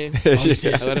that game.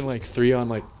 I let him like 3 on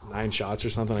like 9 shots or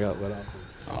something. I got lit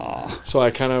up. So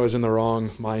I kind of was in the wrong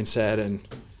mindset, and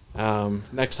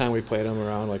next time we played him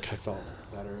around, like I felt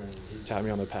better, and he tapped me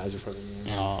on the pads before the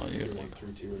game. Oh, we were like 3-2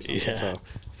 or something. Yeah. So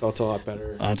felt a lot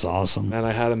better. That's awesome. And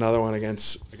I had another one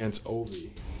against Ovi,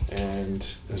 and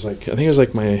it was like I think it was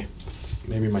like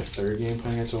maybe my third game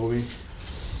playing against Ovi,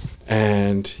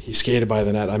 and he skated by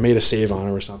the net. I made a save on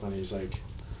him or something. He's like,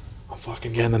 "I'm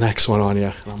fucking getting the next one on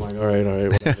you," and I'm like, "All right,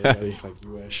 whatever, buddy. Like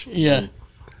you wish." Yeah. And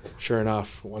sure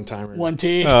enough, one timer. One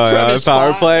tee.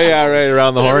 Power play, yeah, right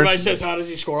around the horn. Everybody says, how does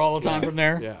he score all the time from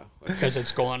there? Yeah. Because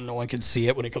it's going, no one can see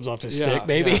it when it comes off his stick,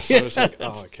 maybe. Yeah. So I was like,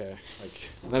 oh, okay. Like,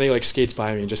 and then he like skates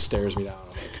by me and just stares me down.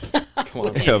 I'm like, come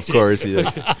on. Yeah, of course he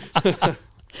is.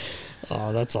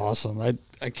 Oh, that's awesome.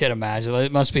 I can't imagine.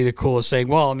 It must be the coolest thing.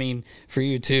 Well, I mean, for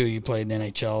you too, you played in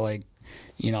NHL, like,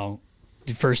 you know,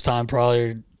 the first time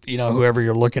probably, you know, whoever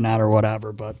you're looking at or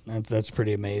whatever, but that's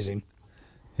pretty amazing.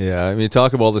 Yeah, I mean,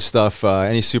 talk about all this stuff.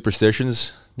 Any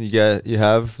superstitions you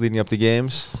have leading up to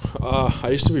games? I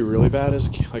used to be really bad as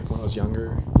like when I was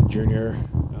younger, junior.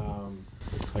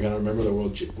 Like I remember the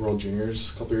World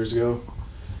Juniors a couple years ago.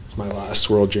 It was my last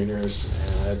World Juniors,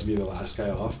 and I had to be the last guy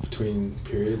off between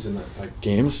periods and like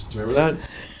games. Do you remember that?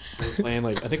 We were playing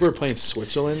I think we were playing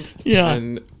Switzerland. Yeah.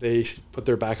 And they put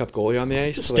their backup goalie on the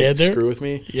ice to Stand there? screw with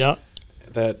me. Yeah.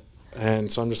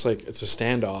 And so I'm just like, it's a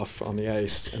standoff on the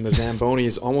ice, and the Zamboni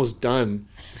is almost done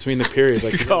between the period.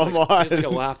 Like, Come on. There's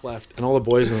like a lap left, and all the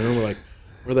boys in the room were like,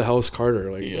 "Where the hell is Carter?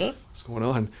 Like, what's going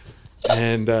on?"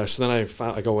 And so then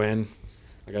I go in,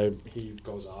 he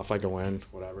goes off, I go in,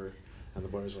 whatever, and the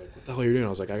boys were like, "What the hell are you doing?" I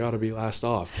was like, "I got to be last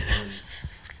off."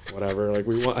 And whatever, like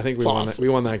we won. I think we won. We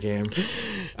won that game,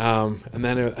 and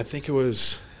then I think it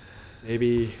was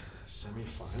maybe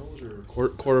semifinals or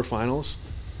quarterfinals.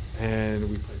 And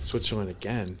we played Switzerland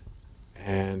again,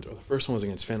 and the first one was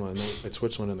against Finland, and then we played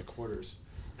Switzerland in the quarters,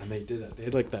 and they did that. They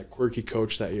had like that quirky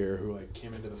coach that year who like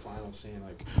came into the finals saying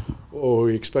like, "Oh,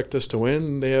 you expect us to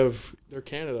win? They're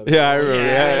Canada." Yeah, I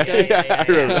remember. I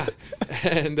remember.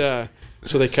 And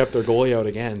so they kept their goalie out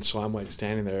again. So I'm like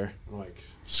standing there, I'm like,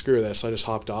 screw this. I just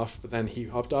hopped off, but then he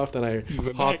hopped off. Then I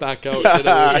hopped back out. Did it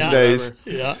Nice.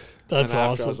 Yeah. That's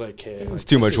awesome. I was like, "Hey, like, it's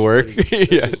too much work."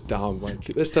 This is dumb. Like,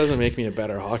 this doesn't make me a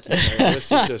better hockey player. This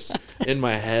is just in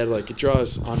my head. Like, it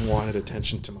draws unwanted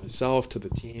attention to myself, to the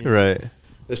team. Right.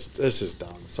 This is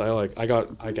dumb. So I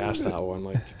gassed that one.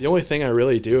 Like, the only thing I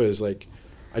really do is like,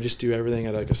 I just do everything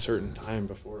at like a certain time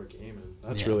before a game, and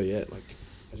that's really it. Like,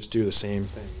 I just do the same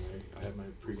thing. I have my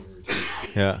pregame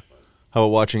routine. Yeah. How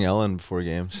about watching Ellen before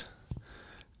games?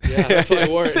 Yeah, that's why I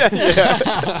wore it.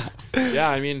 Yeah,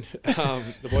 I mean,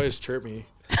 the boys chirp me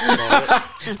about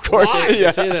it. Of course.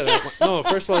 They say that. No,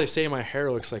 first of all, they say my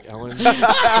hair looks like Ellen.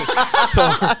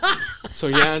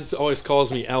 so Jans always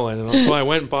calls me Ellen, and so I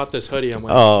went and bought this hoodie. I'm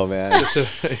like, oh man.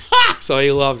 So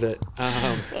he loved it.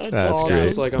 That's awesome. great.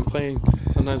 It's like I'm playing.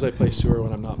 Sometimes I play Sewer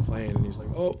when I'm not playing, and he's like,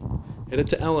 "Oh, hit it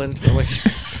to Ellen." I'm like,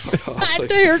 "Oh gosh, The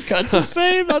haircut's the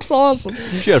same. That's awesome.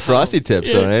 She had frosty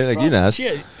tips, though, right? Like you asked.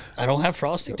 I don't have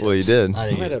frosty tips. Well, you did.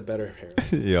 I might have better hair."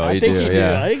 Yeah, I you think do. you do.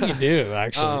 Yeah. I think you do,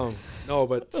 actually. No,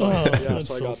 but so I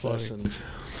that's got so this, and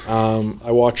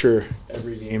I watch her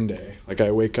every game day. Like I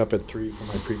wake up at 3 for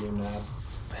my pregame nap.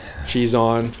 She's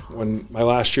on. When my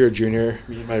last year junior,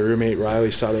 me and my roommate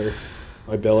Riley Sutter,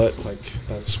 my billet, like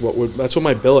that's what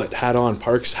my billet had on.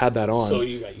 Parks had that on. So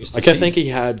you got used to Like I think he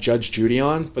had Judge Judy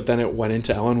on, but then it went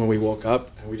into Ellen when we woke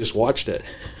up, and we just watched it.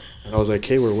 And I was like,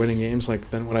 "Hey, we're winning games."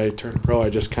 Like then when I turned pro, I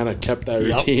just kind of kept that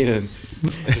routine and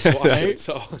I just watched it.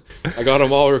 So I got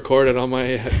them all recorded on my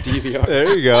DVR.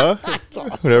 There you go.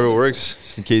 Whatever works,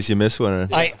 just in case you miss one.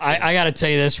 I got to tell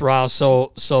you this, Rouse.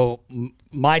 So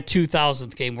my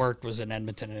 2000th game worked was in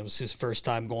Edmonton, and it was his first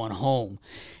time going home.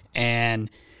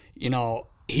 And, you know,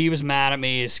 he was mad at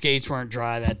me. His skates weren't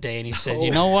dry that day, and he said,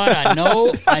 "You know what?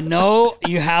 I know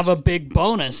you have a big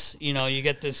bonus. You know, you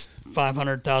get this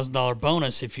 $500,000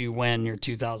 bonus if you win your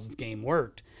 2000th game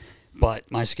worked.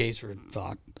 But my skates were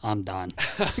fucked. I'm done."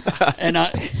 And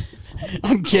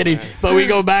I'm kidding. But we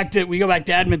go back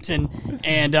to Edmonton,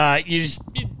 and you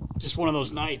just one of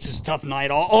those nights. It's a tough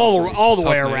night all the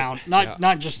way around.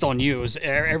 Not just on you, it was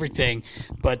everything.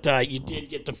 But you did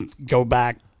get to go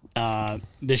back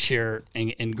this year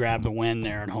and grab the win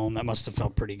there at home. That must have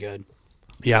felt pretty good.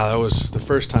 Yeah, that was the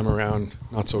first time around.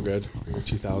 Not so good for your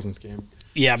 2000s game.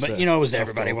 Yeah, but it was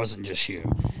everybody. It wasn't just you.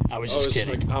 I was just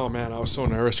kidding. Like, oh man, I was so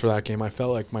nervous for that game. I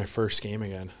felt like my first game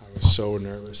again. I was so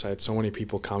nervous. I had so many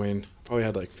people coming. Probably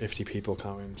had like 50 people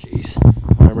coming. Jeez.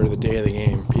 I remember the day of the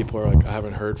game. People are like, I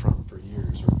haven't heard from them for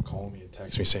years, or calling me and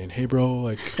text me saying, "Hey bro,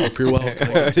 like hope you're well."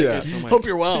 Yeah. Like, hope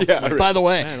you're well. Yeah, like, by the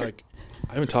way, man, like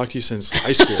I haven't talked to you since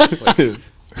high school. Like,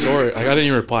 sorry, like, I didn't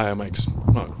even reply. I'm like,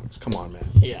 no, come on, man.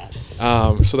 Yeah.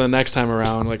 So then next time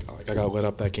around, like I got lit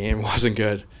up that game. It wasn't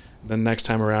good. Then next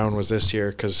time around was this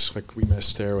year because like we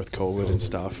missed there with COVID and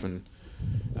stuff, and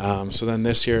so then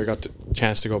this year I got the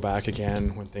chance to go back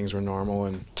again when things were normal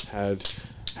and had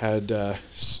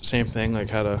same thing, like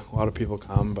had a lot of people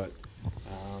come, but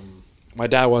my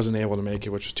dad wasn't able to make it,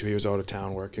 which was he was out of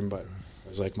town working, but it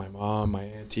was like my mom, my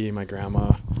auntie, my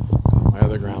grandma, my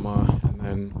other grandma, and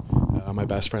then my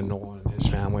best friend Nolan and his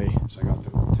family. So I got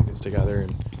the tickets together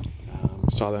and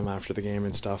saw them after the game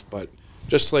and stuff, but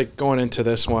just like going into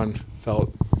this one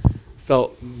felt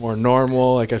more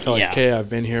normal. Like I felt like, okay, I've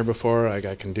been here before. Like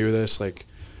I can do this. Like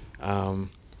I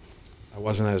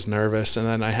wasn't as nervous, and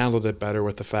then I handled it better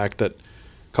with the fact that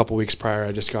a couple weeks prior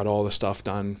I just got all the stuff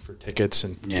done for tickets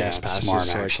and guest passes. Smart,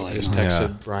 so actually. I just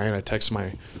texted Brian. I texted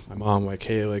my mom like,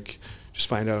 hey, like just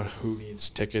find out who needs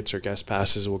tickets or guest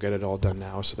passes. We'll get it all done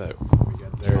now so that when we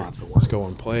get there, let's go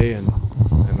and play. And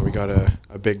we got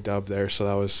a big dub there. So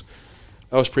that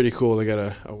was pretty cool to get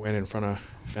a win in front of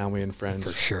family and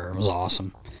friends. For sure. It was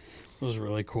awesome. It was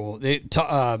really cool.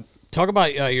 Talk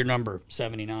about your number,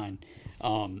 79,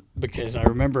 because I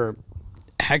remember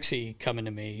Hexie coming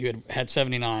to me. You had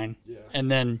 79,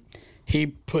 and then he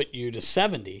put you to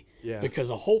 70 because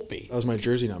of Holtby. That was my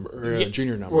jersey number, or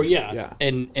junior number. Well, yeah.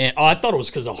 And I thought it was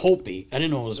because of Holtby. I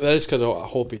didn't know it was. That is because of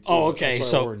Holtby, too. Oh, okay.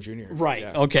 That's why I wore in junior. Right.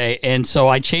 Yeah. Okay. And so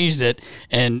I changed it,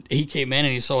 and he came in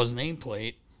and he saw his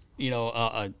nameplate,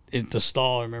 at the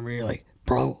stall. I remember you're like,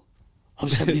 bro, I'm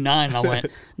 79. And I went,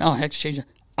 no, Hex changed it.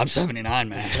 I'm 79,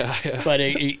 man. Yeah. But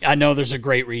I know there's a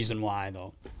great reason why,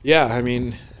 though. Yeah, I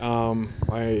mean,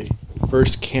 my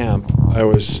first camp,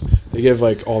 they give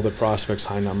like all the prospects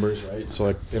high numbers, right? So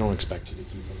like they don't expect you to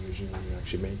keep them usually when you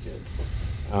actually make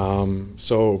it.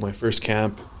 So my first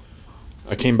camp,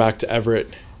 I came back to Everett,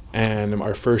 and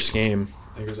our first game,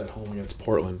 I think it was at home against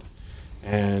Portland.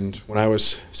 And when I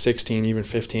was 16, even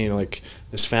 15, like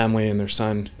this family and their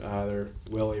son, their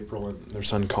Will, April, and their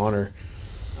son Connor,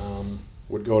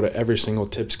 would go to every single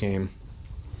Tips game.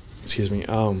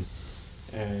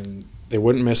 And they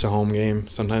wouldn't miss a home game.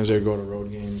 Sometimes they would go to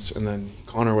road games, and then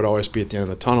Connor would always be at the end of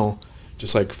the tunnel,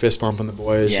 just like fist bumping the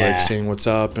boys, like saying what's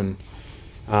up. And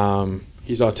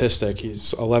he's autistic.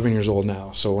 He's 11 years old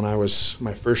now. So when I was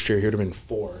my first year, he would have been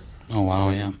 4. Oh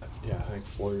wow, yeah. Yeah, I think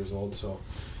 4 years old. So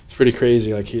it's pretty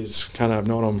crazy. Like I've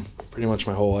known him pretty much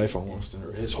my whole life almost,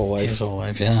 or his whole life. His whole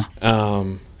life, yeah.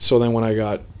 So then when I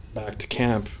got back to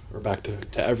camp, or back to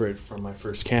Everett from my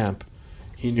first camp,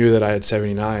 he knew that I had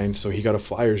 79, so he got a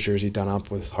Flyers jersey done up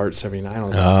with Heart 79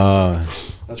 on it.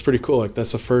 That's pretty cool. Like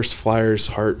that's the first Flyers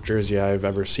Heart jersey I've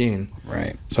ever seen.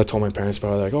 Right. So I told my parents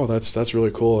about it. Like, oh, that's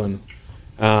really cool. And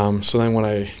so then when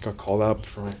I got called up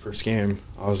for my first game,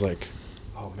 I was like,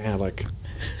 oh man, like,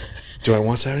 do I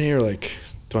want 70 or like,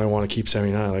 do I want to keep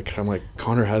 79? Like, I'm like,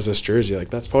 Connor has this jersey. Like,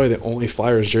 that's probably the only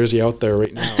Flyers jersey out there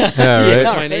right now. Yeah,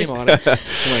 right. My name on it. I'm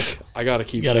like, I gotta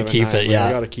keep 79. Keep it, yeah.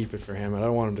 I gotta keep it for him. I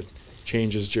don't want him to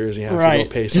change his jersey and have to go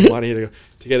pay some money to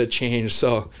get it changed.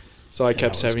 So I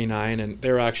kept 79, and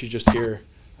they were actually just here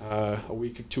a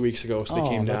week, 2 weeks ago. So they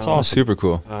came down. That's awesome. Super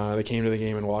cool. They came to the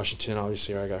game in Washington.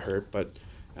 Obviously, I got hurt, but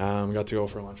got to go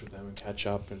for lunch with them and catch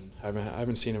up. And I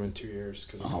haven't seen him in 2 years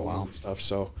because of COVID and stuff.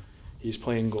 So he's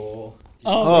playing goal.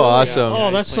 Awesome.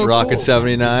 Oh, that's so Rocket cool.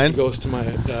 79. He goes to my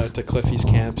to Cliffy's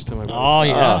camps. To my Oh,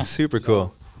 yeah. Super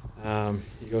cool.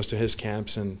 He goes to his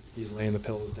camps, and he's laying the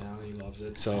pillows down, and he loves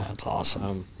it. So that's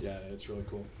awesome. Yeah, it's really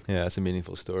cool. Yeah, that's a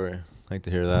meaningful story. I like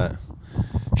to hear that.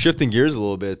 Shifting gears a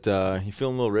little bit, you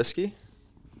feeling a little risky?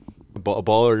 A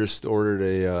baller just ordered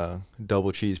a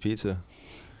double cheese pizza.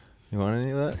 You want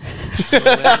any of that?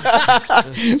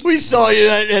 We saw you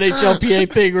at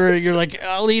NHLPA thing where you're like,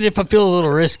 I'll eat it if I feel a little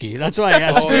risky. That's why I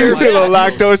asked for you. Feel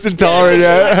lactose intolerant,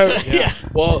 yeah.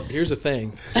 Well, here's the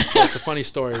thing. So it's a funny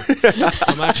story.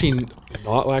 I'm actually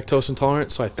not lactose intolerant,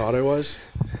 so I thought I was.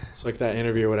 it's like that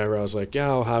interview or whatever. I was like, yeah,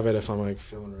 I'll have it if I'm like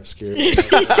feeling riskier.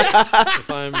 If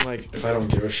I'm like, if I don't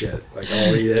give a shit, like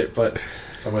I'll eat it. But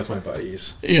if I'm with my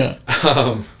buddies, Yeah.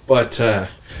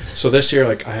 So this year,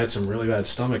 like I had some really bad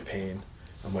stomach pain.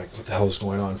 I'm like, what the hell is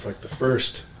going on? For like the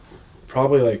first,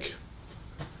 probably like,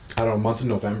 I don't know, month of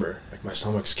November, like my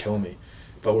stomach's killing me.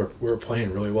 But we were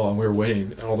playing really well and we were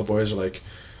winning, and all the boys are like,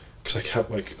 because I kept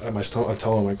like my stomach. I'm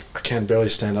telling them like I can't barely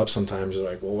stand up sometimes. They're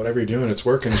like, well, whatever you're doing, it's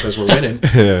working because we're winning.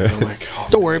 And I'm like, oh,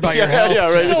 Don't worry about your health.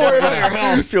 Yeah, right. Don't worry about your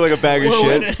health. I feel like a bag of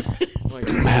shit. like,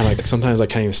 man, like sometimes I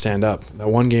can't even stand up. That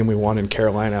one game we won in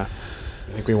Carolina,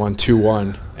 I think we won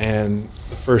 2-1, and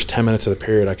the first 10 minutes of the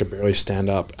period I could barely stand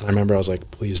up. And I remember I was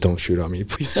like, please don't shoot on me.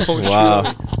 Please don't shoot on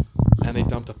me. And they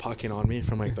dumped a puck in on me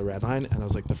from like the red line, and I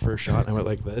was like the first shot, and I went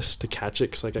like this to catch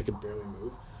it because like I could barely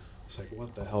move. It's like,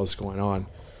 what the hell is going on?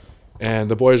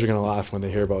 And the boys are gonna laugh when they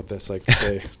hear about this. Like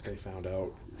they found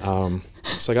out.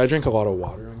 It's like I drink a lot of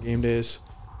water on game days.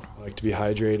 I like to be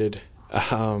hydrated.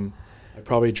 I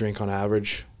probably drink on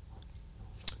average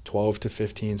 12 to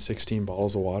 15, 16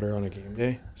 bottles of water on a game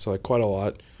day. So like quite a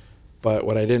lot. But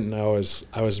what I didn't know is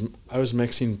I was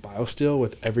mixing BioSteel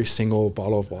with every single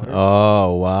bottle of water.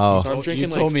 Oh, wow. So I'm drinking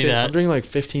You told me that. I'm drinking like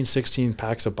 15, 16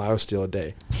 packs of BioSteel a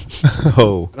day.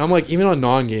 Oh. And I'm like, even on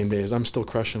non-game days, I'm still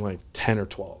crushing like 10 or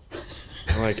 12.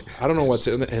 I'm like, I don't know what's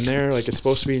in there. Like, it's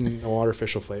supposed to be no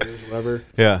artificial flavors, whatever.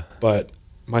 Yeah. But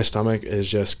my stomach is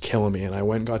just killing me. And I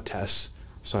went and got tests.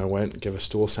 So I went and give a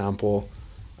stool sample.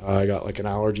 I got like an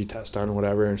allergy test done or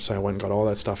whatever. And so I went and got all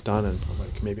that stuff done. And I'm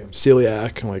like, maybe I'm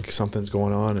celiac. I'm like, something's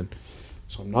going on. And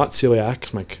so I'm not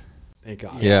celiac. I'm like, thank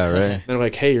God. Yeah, right. And they're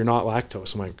like, hey, you're not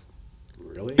lactose. I'm like,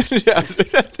 really? Yeah.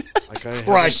 Like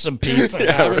crush some pizza.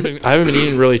 I haven't been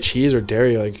eating really cheese or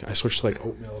dairy. Like I switched to like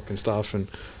oat milk and stuff, and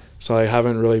so I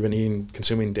haven't really been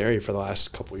consuming dairy for the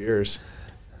last couple of years.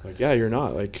 Like, yeah, you're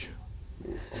not. Like,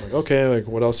 I'm like, okay. Like,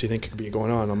 what else do you think could be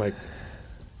going on? I'm like,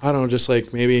 I don't know, just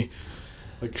like maybe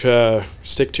like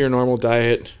stick to your normal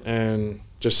diet and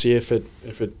just see if it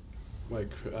like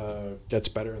gets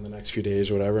better in the next few days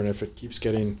or whatever. And if it keeps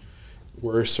getting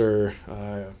worse or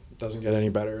doesn't get any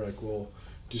better, like we'll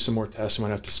do some more tests. I might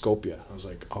have to scope you. I was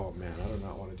like, oh man, I do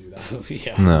not want to do that.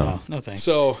 Yeah, no thanks.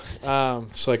 So,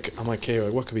 like I'm like, okay,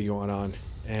 like what could be going on?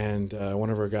 And one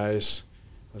of our guys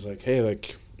was like, hey,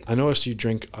 like I noticed you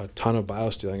drink a ton of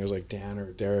BioSteel. I think it was like Dan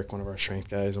or Derek, one of our strength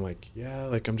guys. I'm like, yeah,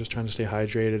 like I'm just trying to stay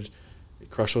hydrated,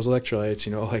 crush those electrolytes,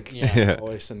 you know, like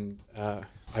always. And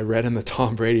I read in the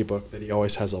Tom Brady book that he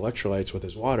always has electrolytes with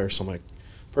his water. So I'm like,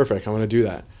 perfect, I'm gonna do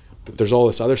that. But there's all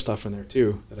this other stuff in there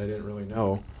too that I didn't really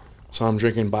know. So I'm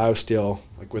drinking BioSteel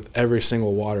like with every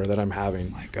single water that I'm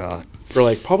having. My God. For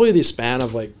like probably the span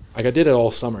of like I did it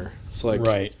all summer. So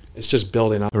like it's just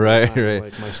building up. Right.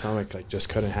 Like my stomach like just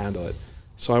couldn't handle it.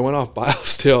 So I went off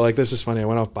BioSteel. Like this is funny. I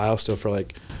went off BioSteel for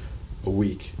like a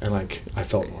week and like I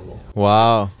felt normal.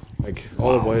 Wow. So, like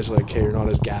all the boys are like, hey, you're not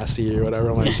as gassy or whatever.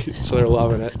 I'm like, so they're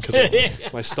loving it because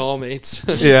like, my stall mates.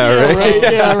 Yeah, right.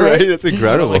 Yeah, right. That's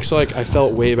incredible. Like so, like I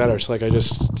felt way better. So like I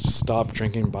just stopped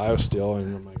drinking BioSteel,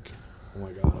 and I'm like, oh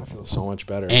my God, I feel so much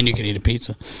better. And you can eat a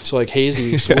pizza. So like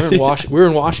Hazy, so we're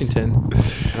in Washington,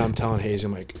 and I'm telling Hazy,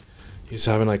 I'm like, he's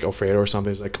having like Alfredo or something.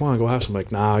 He's like, come on, go have some. I'm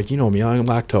like, nah, you know me, I'm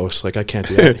lactose. Like I can't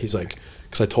do that. He's like,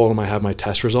 because I told him I have my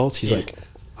test results. He's like,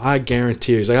 I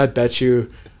guarantee you. He's like, I bet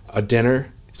you a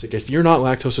dinner. He's like, if you're not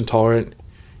lactose intolerant,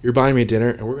 you're buying me dinner,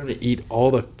 and we're gonna eat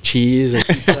all the cheese and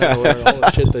pizza or all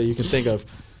the shit that you can think of.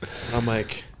 And I'm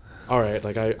like, all right,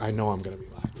 like I know I'm gonna be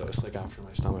lactose like after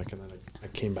my stomach. And then I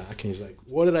came back, and he's like,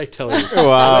 what did I tell you?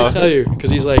 Wow. What did I tell you?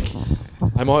 Because he's like,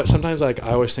 sometimes like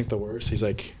I always think the worst. He's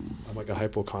like, I'm like a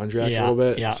hypochondriac a little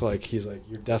bit. Yeah. So like he's like,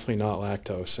 you're definitely not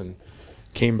lactose. And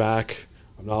came back,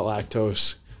 I'm not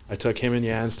lactose. I took him and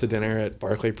Jans to dinner at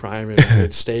Barclay Prime and we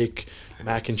had steak,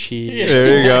 mac and cheese.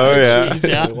 There you go, yeah.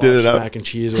 Did it up. Mac and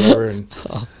cheese, whatever, and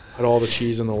had all the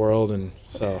cheese in the world, and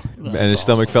so. And his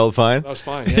stomach felt fine? That was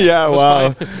fine. Yeah,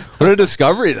 wow. What a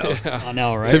discovery, though. Yeah. I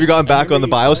know, right? So have you gone back on the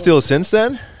BioSteel since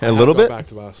then? A little bit? Back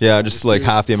to BioSteel. Yeah, just like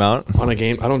half the amount? On a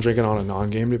game, I don't drink it on a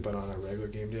non-game day, but on a regular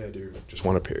game day, I do just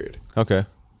one a period. Okay.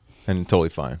 And totally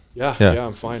fine. Yeah,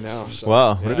 I'm fine now. So,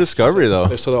 wow, what a discovery,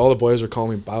 though. So all the boys are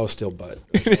calling me BioSteel butt.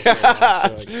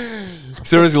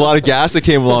 So there was a lot of gas that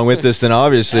came along with this then,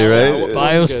 obviously, right?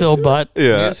 BioSteel butt.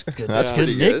 Yeah. That's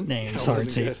good nicknames,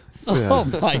 Artsy. Oh,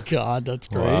 my God, that's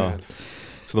great. Wow.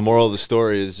 So the moral of the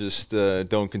story is just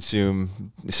don't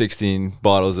consume 16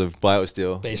 bottles of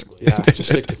BioSteel. Basically. Yeah, just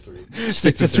stick to 3.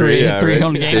 Stick to 3. Yeah, 3 right.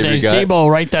 on game days. Debo,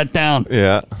 write that down.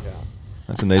 Yeah.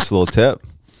 That's a nice little tip.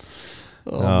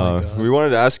 We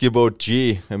wanted to ask you about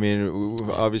G. I mean,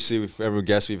 obviously, every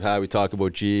guest we've had, we talk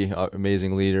about G,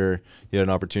 amazing leader. You had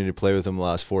an opportunity to play with him the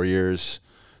last 4 years.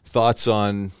 Thoughts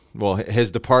on, well,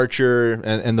 his departure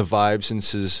and the vibe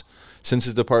since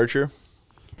his departure?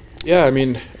 Yeah, I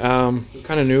mean, we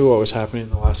kind of knew what was happening in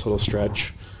the last little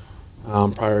stretch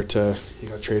prior to he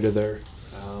got traded there.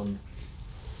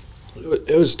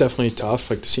 It was definitely tough,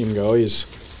 like, to see him go. He's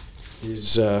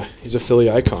a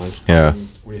Philly icon. Yeah.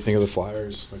 When you think of the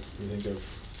Flyers, like, you think of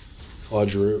Claude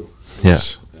Giroux. Yeah.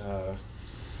 He's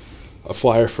a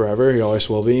Flyer forever. He always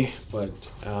will be. But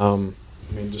I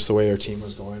mean, just the way our team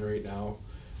was going right now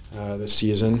this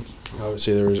season,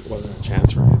 obviously there wasn't a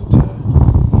chance for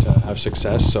him to have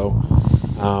success. So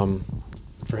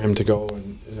for him to go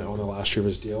and, on the last year of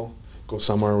his deal, go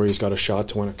somewhere where he's got a shot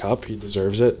to win a cup, he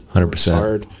deserves it. 100%.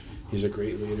 Hard. He's a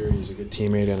great leader. He's a good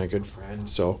teammate and a good friend.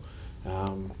 So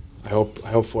I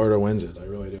hope Florida wins it. I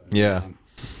really do. Yeah.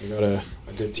 We got a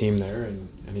good team there, and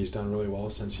he's done really well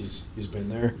since he's been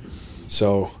there.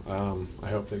 So I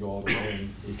hope they go all the way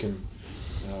and he can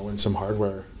win some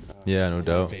hardware. Yeah, no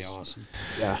doubt. That'd be awesome.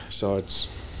 Yeah, so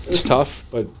it's tough,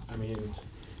 but I mean,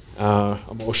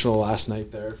 emotional last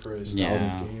night there for his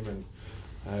 1000th game, and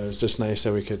it was just nice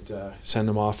that we could send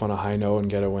him off on a high note and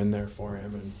get a win there for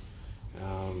him.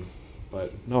 And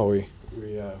but no, we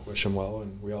wish him well,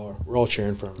 and we're all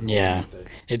cheering for him. Yeah,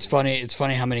 it's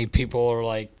funny how many people are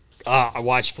like, I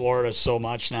watch Florida so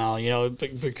much now,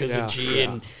 because of G,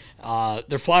 and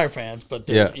they're Flyer fans, but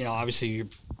they're, obviously you're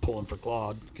pulling for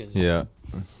Claude because So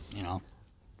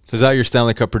is that your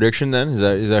Stanley Cup prediction then? Is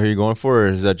that who you're going for, or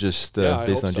is that just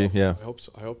based on G? Yeah, I hope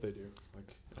so. I hope they do.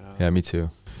 Yeah, me too.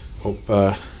 Hope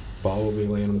Bob will be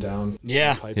laying them down.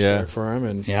 Yeah, pipes there for him,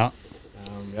 and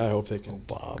I hope they can.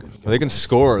 Well, they can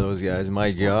score, those guys.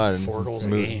 My God, 4 goals a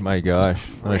game. My gosh,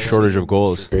 on a shortage of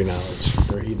goals. Right now,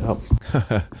 they're heating up.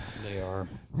 They are.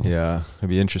 Yeah, it'd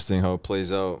be interesting how it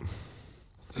plays out.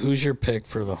 Who's your pick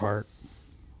for the Hart?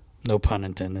 No pun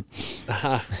intended.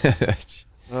 I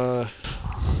gotta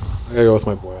go with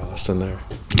my boy Austin there.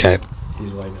 Okay.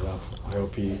 He's lighting it up. I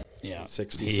hope he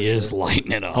 60. He is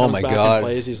lighting it up. Oh my God!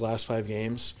 Plays these last 5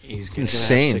 games. He's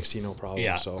insane. 60, no problem.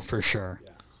 Yeah, so for sure.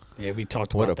 Yeah, we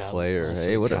talked what about that. What a player!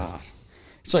 Hey, what a.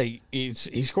 It's like he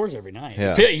scores every night.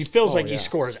 Yeah. He feels like he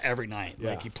scores every night,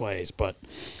 like he plays. But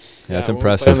that's when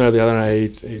impressive. We played him there the other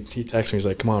night. He texted me. He's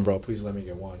like, "Come on, bro, please let me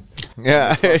get one."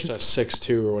 Yeah, it's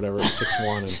 6'2" or whatever,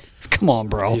 6'1", and come on,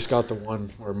 bro. He's got the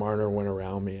one where Marner went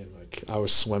around me, and like I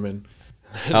was swimming.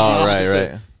 Oh, right.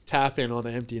 Like, tapping on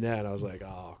the empty net. I was like,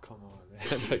 "Oh, come on,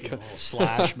 man!" Like,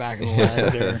 slash back of the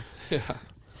legs there. Yeah.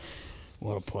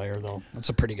 What a player, though. That's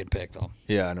a pretty good pick, though.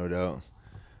 Yeah, no doubt.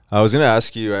 I was going to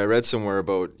ask you, I read somewhere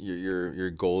about your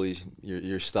goalie,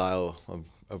 your style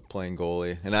of playing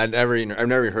goalie. And I've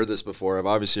never heard this before. I've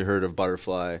obviously heard of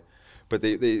Butterfly. But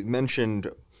they mentioned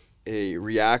a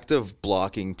reactive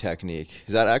blocking technique.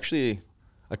 Is that actually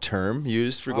a term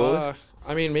used for goalies?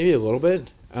 I mean, maybe a little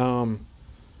bit. I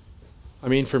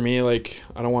mean, for me, like,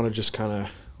 I don't want to just kind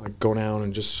of like go down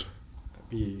and just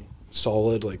be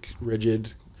solid, like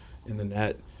rigid in the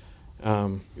net.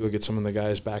 You look at some of the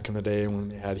guys back in the day when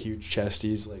they had huge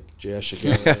chesties, like J.S.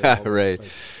 Shigeru. Right. Like,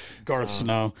 Garth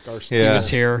Snow. He was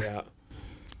here.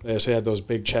 Yeah. So they had those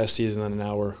big chesties, and then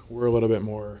now we're a little bit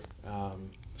more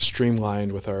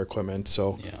streamlined with our equipment.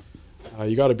 So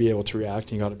you got to be able to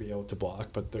react, and you got to be able to block.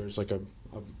 But there's like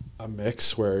a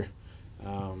mix where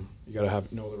you got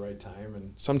to know the right time.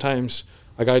 And sometimes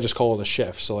like I just call it a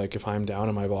shift. So like if I'm down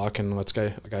in my block and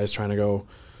a guy's trying to go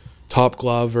top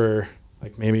glove or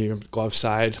like maybe glove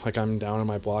side, like I'm down in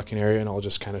my blocking area, and I'll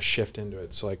just kind of shift into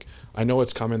it. So like I know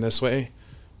it's coming this way,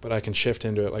 but I can shift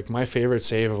into it. Like my favorite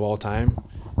save of all time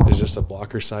is just a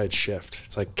blocker side shift.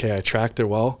 It's like, okay, I tracked it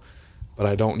well, but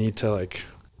I don't need to like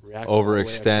react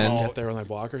overextend. Get there with my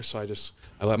blocker, so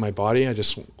I let my body, I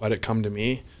just let it come to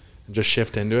me and just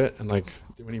shift into it. And like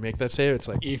when you make that save, it's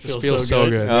like it feels so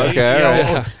good. Okay,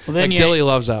 yeah. Well, then like Dilly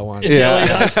loves that one.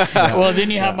 Yeah. Well,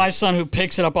 then you have my son who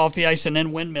picks it up off the ice and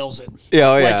then windmills it. Yeah,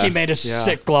 like he made a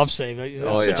sick glove save. That's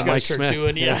what you guys start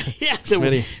doing. Yeah.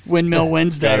 The windmill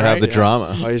Wednesday. Gotta have the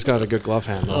drama. Oh, he's got a good glove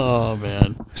hand. Oh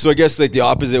man. So I guess like the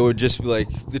opposite would just be like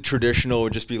the traditional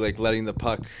would just be like letting the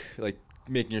puck, like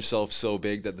making yourself so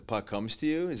big that the puck comes to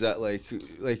you. Is that like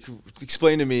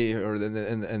explain to me or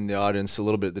and the audience a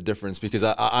little bit the difference, because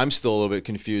I'm still a little bit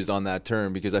confused on that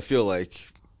term, because I feel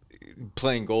like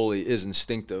playing goalie is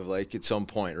instinctive, like at some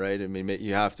point, right? I mean,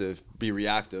 you have to be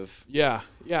reactive. Yeah.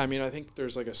 I mean, I think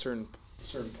there's like a certain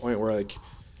point where like,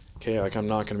 okay, like I'm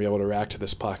not going to be able to react to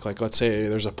this puck. Like let's say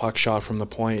there's a puck shot from the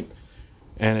point,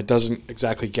 and it doesn't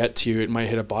exactly get to you, it might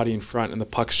hit a body in front, and the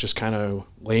puck's just kind of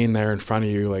laying there in front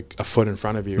of you, like a foot in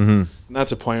front of you. And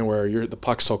that's a point where the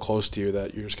puck's so close to you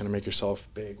that you're just going to make yourself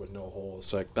big with no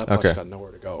holes. Like that puck's got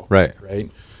nowhere to go. Right.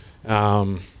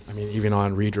 I mean, even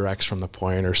on redirects from the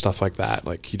point or stuff like that,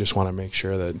 like you just want to make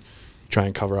sure that you try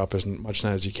and cover up as much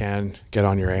net as you can, get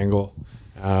on your angle,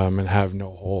 and have no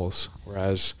holes.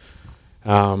 Whereas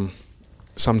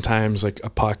sometimes like a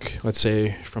puck, let's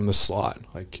say from the slot,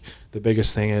 like the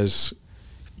biggest thing is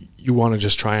you want to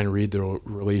just try and read the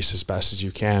release as best as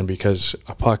you can, because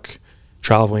a puck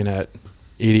traveling at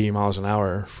 80 miles an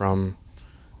hour from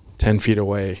 10 feet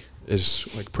away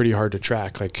is like pretty hard to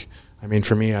track. Like, I mean,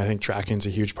 for me, I think tracking is a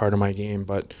huge part of my game,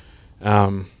 but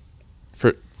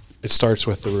it starts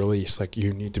with the release. Like,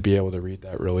 you need to be able to read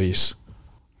that release.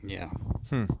 Yeah.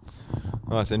 Well,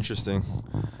 that's interesting.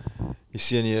 You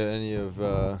see any of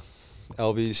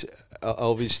LV's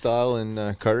style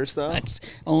and Carter's style? That's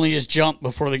only his jump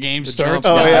before the game starts.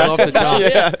 Jump. Oh, yeah. I love the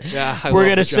jump. We're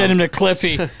going to send him to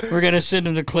Cliffy. We're going to send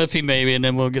him to Cliffy maybe, and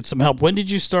then we'll get some help. When did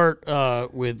you start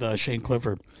with Shane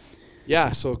Clifford?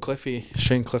 Yeah, so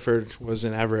Shane Clifford was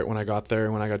in Everett when I got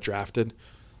there, when I got drafted.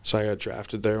 So I got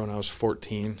drafted there when I was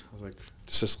 14. I was like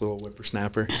just this little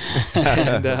whippersnapper.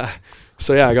 And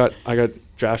so yeah, I got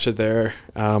drafted there.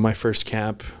 My first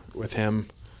camp with him,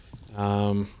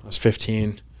 I was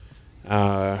 15.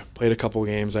 Played a couple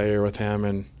games that year with him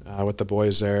and with the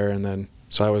boys there, and then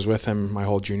so I was with him my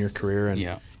whole junior career.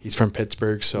 And he's from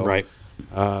Pittsburgh, so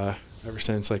ever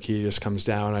since, like, he just comes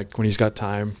down like when he's got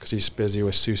time, because he's busy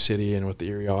with Sioux City and with the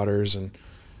Erie Otters, and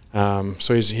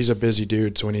so he's a busy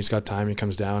dude. So when he's got time, he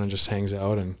comes down and just hangs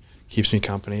out and keeps me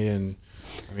company. And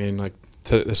I mean, like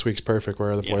this week's perfect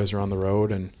where the boys are on the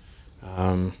road, and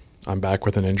I'm back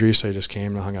with an injury, so he just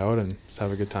came and hung out and just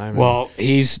have a good time. Well,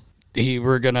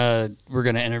 we're gonna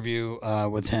interview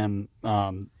with him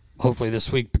hopefully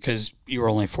this week, because you were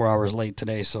only 4 hours late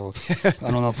today, so I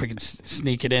don't know if we can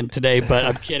sneak it in today, but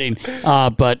I'm kidding.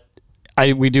 But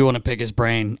we do want to pick his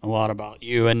brain a lot about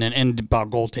you and about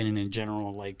goaltending in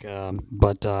general. Like,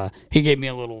 but he gave me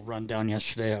a little rundown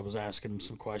yesterday. I was asking him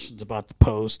some questions about the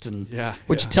post, and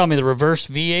would you tell me the reverse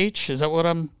VH? Is that what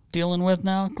I'm dealing with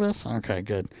now, Cliff? Okay,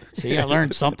 good. See, I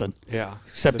learned something.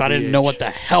 Except I didn't know what the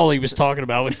hell he was talking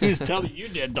about when he was telling me. You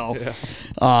did, though.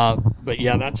 But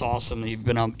yeah, that's awesome. You've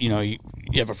been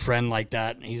you have a friend like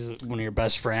that, and he's one of your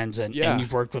best friends, and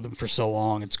you've worked with him for so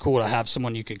long. It's cool to have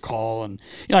someone you could call, and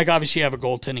like obviously you have a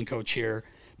goaltending coach here,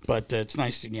 but it's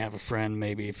nice when you have a friend.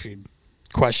 Maybe if you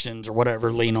questions or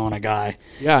whatever, lean on a guy.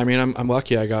 Yeah, I mean, I'm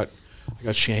lucky. I got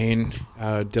Shane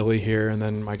Dilly here, and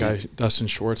then my guy Dustin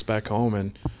Schwartz back home,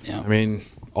 and I mean,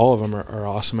 all of them are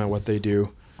awesome at what they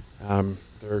do.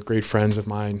 They're great friends of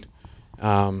mine.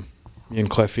 Me and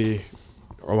Cliffy,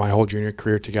 or my whole junior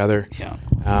career together.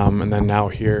 And then now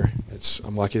here,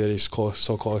 I'm lucky that he's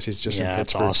so close. He's just in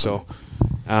Pittsburgh. Awesome.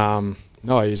 So,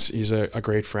 no, he's a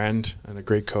great friend and a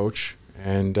great coach,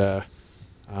 and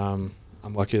I'm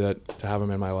lucky to have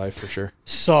him in my life for sure.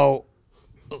 So,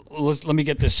 let me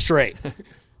get this straight.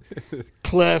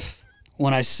 Cliff,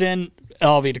 when I send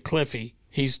LV to Cliffy,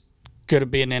 he's going to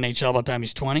be in the NHL by the time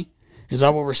he's 20? Is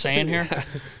that what we're saying here?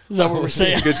 Is that what we're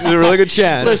saying? There's a really good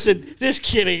chance. Listen, just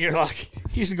kidding. You're like,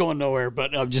 he's going nowhere,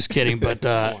 but I'm just kidding. But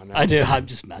I'm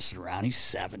just messing around. He's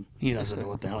 7. He doesn't know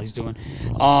what the hell he's doing.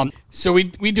 So we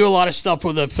do a lot of stuff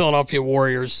with the Philadelphia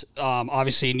Warriors,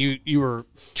 obviously, and you were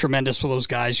tremendous with those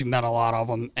guys. You met a lot of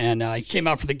them, and you came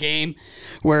out for the game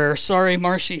where, sorry,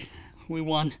 Marshy, we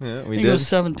won. Yeah, we did. He goes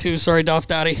 7-2. Sorry, Duff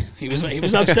Daddy. He was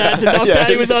upset. Duff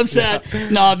Daddy was upset.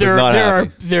 No,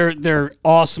 they're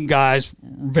awesome guys.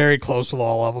 Very close with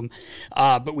all of them.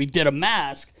 But we did a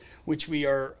mask, which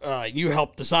you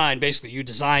helped design. Basically, you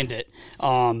designed it.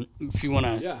 If you want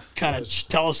to kind of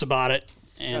tell us about it.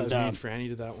 And me and Franny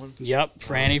did that one. Yep,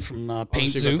 Franny from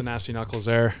Paint Zoo. Got the Nasty Knuckles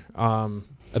there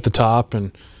at the top,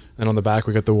 and then on the back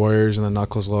we got the Warriors and the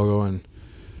Knuckles logo and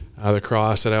the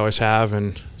cross that I always have.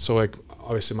 And so, like,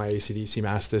 obviously my AC/DC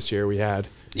mask this year I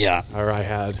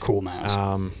had. Cool mask.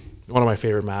 One of my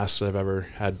favorite masks I've ever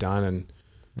had done, and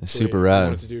it's super rad. I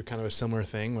wanted to do kind of a similar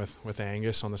thing with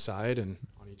Angus on the side and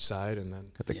on each side, and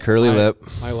then got the curly lip.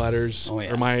 My letters,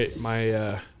 or my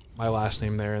last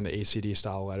name there, and the ACD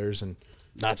style letters, and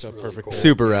that's a really perfect cool.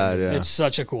 Super rad. Yeah, it's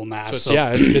such a cool mask. So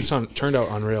it's turned out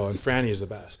unreal, and Franny is the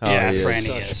best.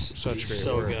 Franny is such great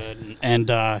so work. good,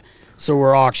 and so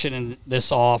we're auctioning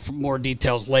this off. More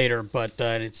details later, but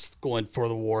it's going for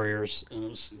the Warriors, and it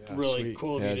was really sweet.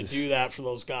 cool of you to do that for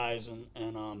those guys,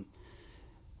 and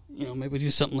maybe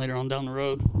do something later on down the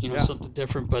road, something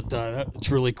different. But it's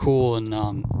really cool, and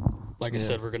like I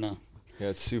said, we're gonna Yeah,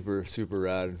 it's super, super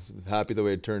rad. Happy the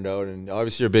way it turned out. And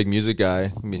obviously you're a big music guy.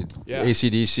 I mean,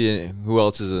 AC/DC, and who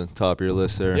else is at the top of your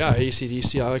list there? Yeah,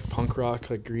 AC/DC. I like punk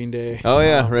rock, like Green Day. Oh,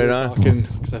 yeah, right on.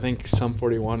 Because I think Sum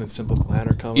 41 and Simple Plan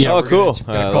are coming. Yeah, oh, cool.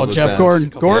 Gotta call Jeff Gordon.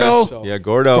 Gordo. So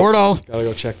Gordo. Gotta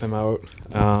go check them out.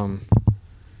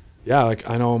 Yeah, like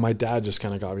I know my dad just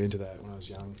kind of got me into that when I was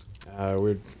young.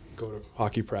 We'd go to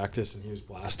hockey practice and he was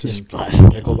blasting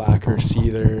Nickelback or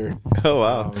Seether. Oh,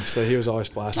 wow. So he was always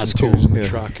blasting That's tunes cool. in the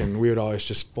truck, and we would always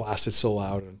just blast it so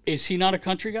loud. And Is he not a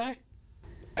country guy?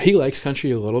 he likes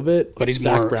country a little bit, But he's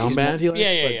Zach more- Brown he's band. more- He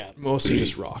likes, yeah. but mostly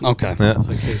just rock. Okay. Yeah. It's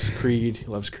like his Creed. He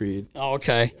loves Creed. Oh,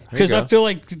 okay. Because I go. feel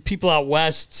like people out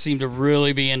west seem to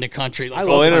really be into country. Like, I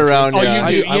Oh, love in and country. around, Oh, yeah.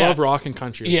 you do? I Yeah. love rock and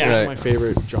country. Yeah. Those Right. are my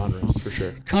favorite genres for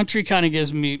sure. country kind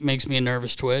of makes me a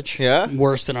nervous twitch. Yeah?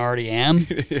 Worse than I already am.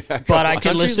 But I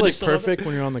can Country's listen like to some of it. perfect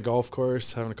when you're on the golf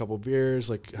course having a couple beers,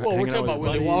 like. Well, we're hanging out talking with about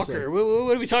Willie buddies, Walker. like-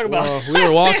 What are we talking about? Well, we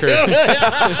were Walker.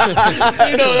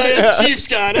 You know, that's Chiefs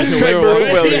guy. That's Craig Willie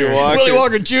Willie Walker. Willie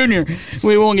Walker Jr.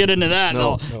 We won't get into that,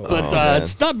 No, no. no. But man.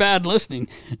 it's not bad listening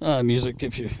music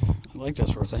if you like that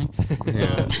sort of thing.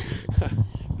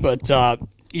 But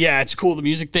yeah, it's cool, the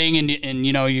music thing, and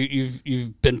you know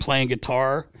you've been playing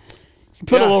guitar. You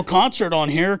put a Yeah. little concert on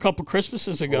here a couple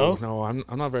Christmases ago. Oh, no,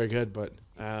 I'm not very good, but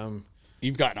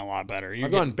You've gotten a lot better.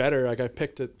 I've gotten better. Like I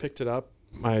picked it up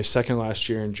my second last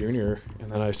year in junior, and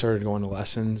then I started going to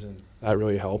lessons, and that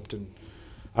really helped. And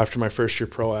after my first year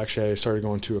pro, actually, I started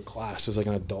going to a class. It was like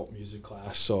an adult music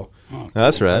class, so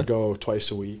That's I'd rad. go twice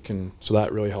a week, and so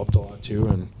that really helped a lot too.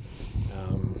 And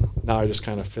now I just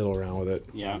kind of fiddle around with it.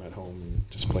 Yeah. I'm at home and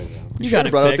just play around. You got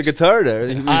it Brought out the fixed. guitar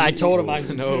there. I told him I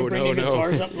was No, bring your no.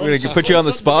 guitars up. We're gonna put you on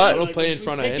the spot. I don't play in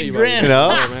front of Pick and anybody. grin. You know?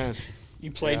 Oh, man. You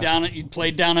played down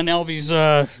in Elvie's May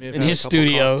have in had his a couple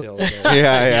studio. cocktails there.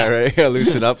 Yeah, right. Yeah,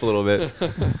 loosen up a little bit.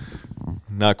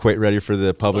 Not quite ready for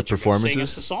the public Sing us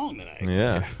performances. a song today.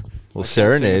 Yeah. Well, Can't sing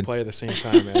and serenade. play at the same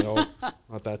time, man.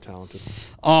 Not that talented.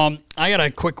 I got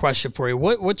a quick question for you.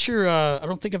 What's your? I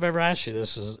don't think I've ever asked you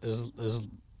this. Is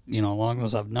you know, long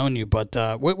as I've known you, but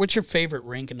what's your favorite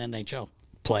rink in NHL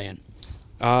playing?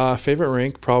 Favorite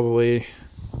rink, probably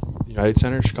United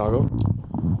Center, Chicago.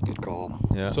 Good call.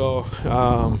 Yeah. So,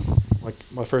 like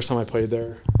my first time I played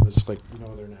there was like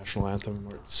their national anthem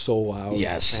where it's so loud.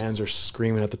 Yes. Fans are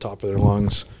screaming at the top of their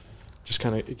lungs. Just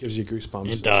kind of it gives you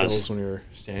goosebumps. It does. Chills when you're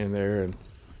standing there,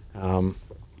 and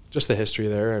just the history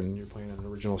there, and you're playing an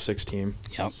original 6 team.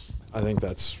 Yep. I think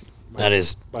that's That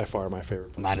is by far my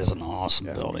favorite. That is an awesome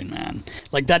building, man.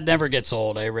 Like that never gets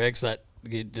old, eh, Riggs? That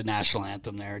the national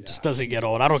anthem there it just doesn't get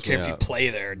old. I don't care if you play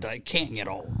there; it can't get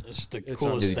old. It's the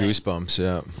coolest thing. Goosebumps,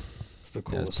 yeah. It's the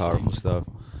Yeah, coolest it's powerful thing. stuff.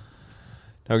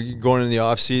 Now, you going in the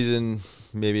off season,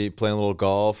 maybe playing a little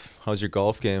golf. How's your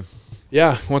golf game?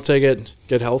 Yeah, once I get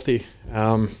healthy,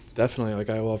 definitely. Like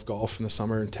I love golf in the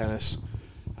summer and tennis.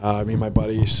 Me and my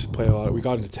buddies play a lot. We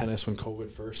got into tennis when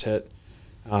COVID first hit,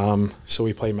 so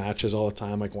we play matches all the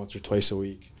time, like once or twice a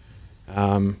week.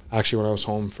 Actually, when I was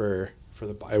home for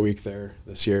the bye week there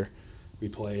this year, we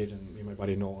played, and me and my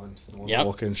buddy Nolan Yep.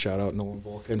 Volkin, shout out Nolan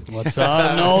Volkin. What's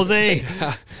up, Nosey?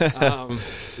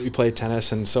 We played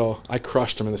tennis, and so I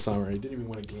crushed him in the summer. He didn't even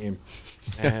win a game,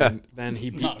 and then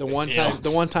he beat Not a the big one deal. time. The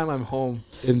one time I'm home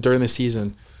during the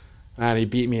season, and he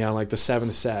beat me on like the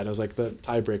 7th set. It was like the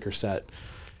tiebreaker set,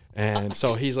 and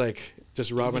so he's like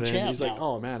just rubbing it in. champ He's like, now.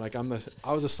 "Oh man, like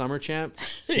I was a summer champ.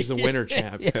 He's the winter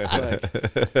champ." So,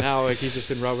 like, now like he's just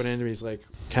been rubbing into me. He's like,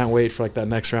 "Can't wait for like that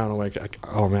next round." I'm like,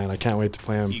 "Oh man, I can't wait to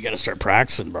play him." You got to start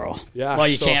practicing, bro. Yeah. Well,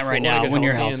 you so can't right when I now get when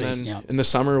you're healthy. And then Yeah. in the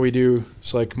summer we do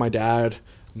like my dad,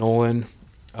 Nolan,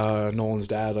 Nolan's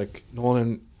dad, like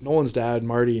Nolan's dad,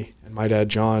 Marty, and my dad,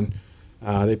 John.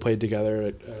 They played together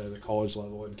at the college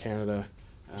level in Canada.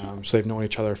 So they've known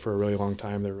each other for a really long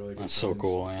time. They're really good That's so friends.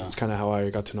 cool, yeah. That's kind of how I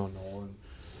got to know Nolan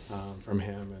from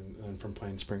him and from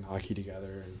playing spring hockey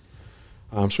together.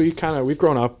 And so we've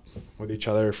grown up with each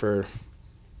other for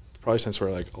probably since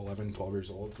we're like 11, 12 years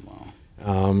old.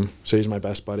 Wow. So he's my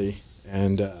best buddy.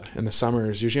 And in the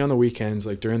summers, usually on the weekends,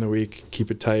 like during the week,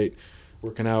 keep it tight,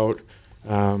 working out,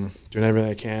 doing everything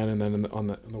I can. And then on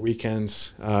the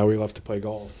weekends, we love to play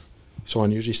golf. So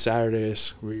on usually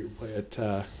Saturdays, we play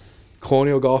at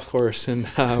Colonial Golf Course in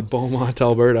Beaumont,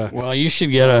 Alberta. Well, you should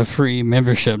get a free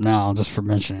membership now, just for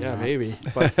mentioning. Yeah, that. maybe.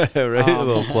 But, Right, a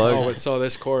little plug. Oh, but so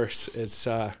this course, it's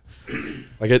like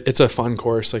it's a fun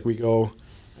course. Like we go,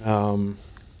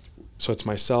 so it's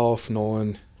myself,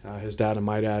 Nolan, his dad, and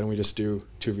my dad, and we just do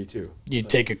 2v2. You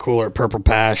take a cooler Purple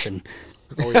Passion.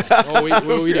 Oh, yeah. Oh,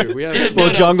 we do. We have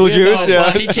Well, jungle juice, No,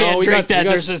 yeah. he can't No, we drink got- that. we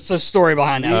got- There's a story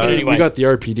behind that. But anyway, we got the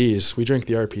RPDs. We drink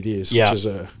the RPDs, Yeah. which is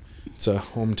it's a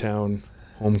hometown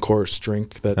home course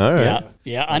drink that. All right.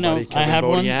 Yeah, I know. buddy I had Kevin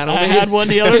one. Bodiano I made. had one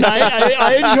the other night.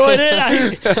 I enjoyed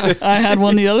it. I had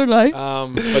one the other night.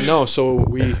 But no, so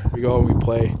we go and we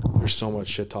play. There's so much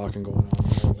shit talking going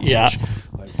on. Yeah.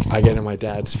 Like I get in my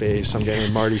dad's face. I'm getting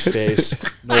in Marty's face.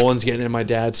 Nolan's getting in my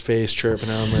dad's face, chirping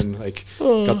him, and like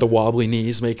got the wobbly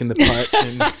knees making the putt.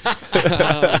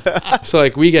 And, so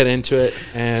like we get into it,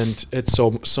 and it's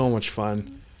so much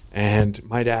fun. And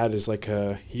my dad is like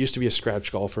he used to be a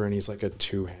scratch golfer, and he's like a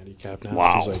 2 handicap now.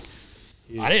 Wow. So he's like,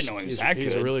 I didn't know he was that good.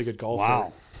 He's a really good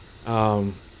golfer.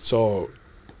 Wow. So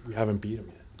we haven't beat him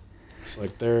yet. So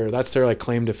like that's their like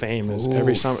claim to fame is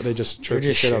every summer they just chirp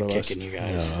the shit out of us. Kicking you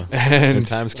guys. And Good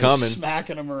time's coming.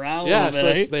 Smacking them around yeah, a so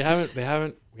little bit.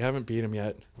 we haven't beat him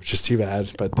yet, which is too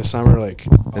bad. But this summer, like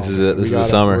This is it. This is the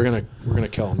summer. We're gonna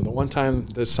kill him. The one time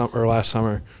this summer or last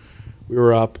summer, we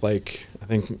were up like I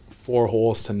think 4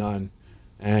 holes to none,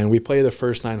 and we play the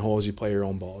first 9 holes. You play your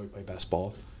own ball. We play best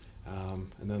ball, and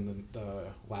then the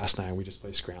last 9 we just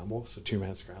play scramble. So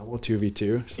 2-man scramble,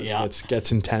 2v2. So it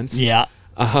gets intense. Yeah.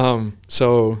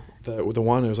 So the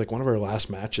one, it was like one of our last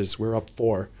matches. We're up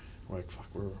 4. We're like, fuck,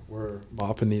 we're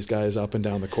mopping these guys up and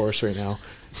down the course right now.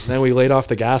 And then we laid off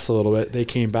the gas a little bit. They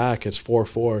came back. It's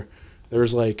 4-4.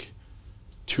 There's like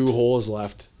 2 holes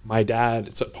left. My dad,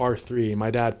 it's a par 3. My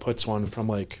dad puts one from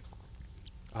like,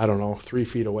 I don't know, 3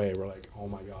 feet away. We're like, oh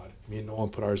my God. Me and Nolan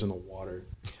put ours in the water.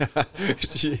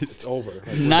 Jeez. It's over.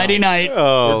 Like, Nighty night.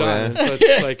 Oh, we're done. man. And so it's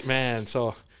just like, man,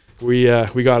 so we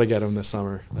got to get him this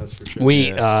summer. That's for sure.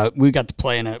 We got to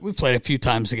play we played a few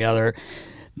times together.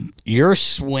 Your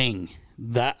swing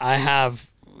that I have,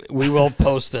 we will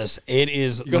post this. It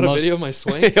is You got a video of my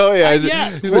swing? Oh, yeah.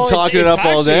 He's been talking it up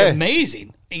all day.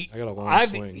 Amazing. I got a long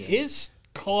swing. Yeah.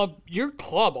 Your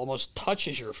club almost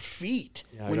touches your feet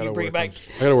when you bring it back.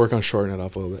 I got to work on shortening it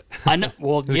up a little bit. I know.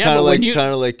 Well, Is it yeah, kind but of when like you,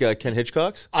 kind of like Ken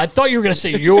Hitchcock's? I thought you were going to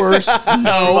say yours.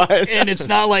 No, and it's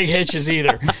not like Hitch's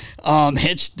either.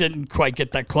 Hitch didn't quite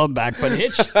get that club back, but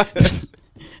Hitch.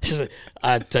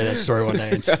 I'll tell you that story one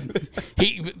day.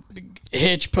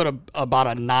 Hitch put about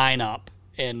a 9 up,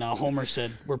 and Homer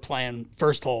said, "We're playing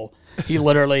first hole." He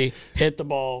literally hit the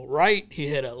ball right. He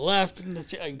hit it left. And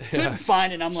I couldn't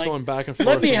find it. I'm like, going back and forth.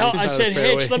 let me help. on I each side said, of the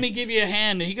fairway. Hitch, let me give you a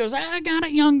hand. And he goes, I got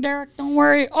it, young Derek. Don't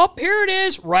worry. Oh, here it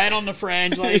is. Right on the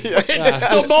fringe. Like,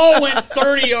 the ball went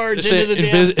 30 yards into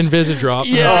the Invisi drop.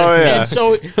 Yeah. Oh, yeah. And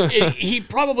so he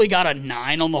probably got a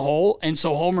 9 on the hole. And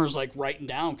so Homer's like writing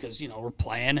down because, we're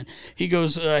playing. And he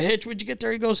goes, Hitch, what'd you get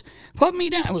there? He goes, put me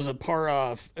down. It was a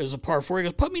par 4. He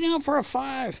goes, put me down for a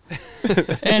 5.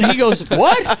 And he goes,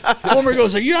 what? Homer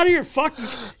goes, are you out of your fucking...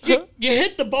 You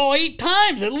hit the ball 8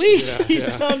 times at least. He's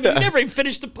telling me he never even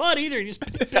finished the putt either. He just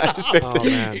picked it up.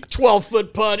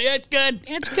 12-foot putt. Yeah, it's good.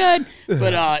 It's good.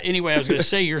 But anyway, I was going to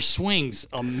say your swing's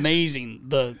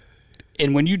amazing.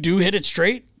 And when you do hit it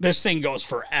straight, this thing goes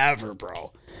forever,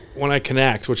 bro. When I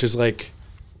connect, which is like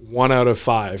 1 out of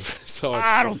 5. So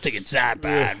I don't think it's that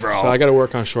bad, bro. So I got to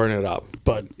work on shortening it up.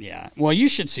 But yeah, well, you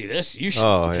should see this. You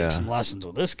should take some lessons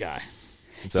with this guy.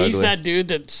 It's He's ugly. that dude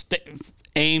that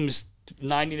aims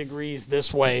 90 degrees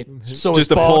this way, so Just his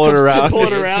to ball pull it comes around. To pull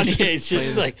it around. Yeah, it's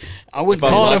just like I wouldn't If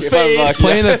I'm call it a lucky- if I'm fade. lucky.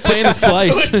 Playing a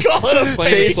slice. I wouldn't call it a It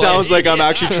fade. sounds like I'm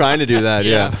actually trying to do that.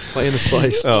 Yeah. Playing the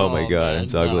slice. Oh my God, man,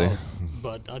 it's ugly. no.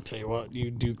 But I'll tell you what, you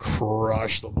do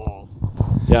crush the ball.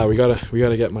 Yeah, we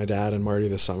gotta get my dad and Marty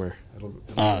this summer. It'll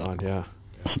be on. Yeah.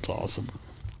 That's awesome.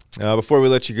 Before we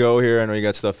let you go here, I know you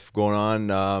got stuff going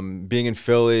on. Being in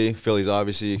Philly's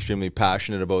obviously extremely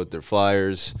passionate about their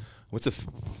Flyers. What's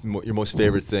your most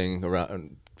favorite thing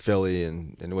around Philly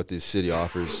and what this city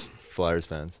offers Flyers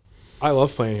fans? I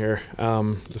love playing here.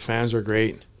 The fans are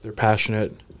great. They're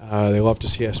passionate. They love to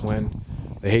see us win.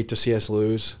 They hate to see us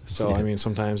lose. So, I mean,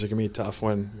 sometimes it can be tough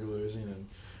when you're losing and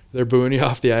they're booing you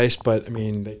off the ice, but, I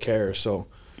mean, they care. So,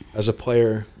 as a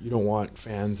player, you don't want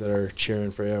fans that are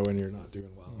cheering for you when you're not doing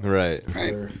well. Right.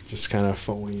 They're just kind of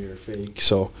phony or fake.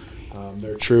 So,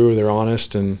 they're true, they're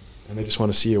honest, and they just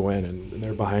want to see you win, and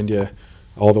they're behind you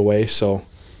all the way. So,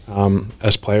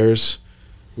 as players,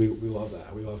 we love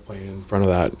that. We love playing in front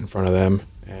of them.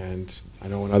 And I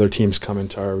know when other teams come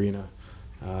into our arena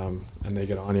and they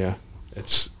get on you,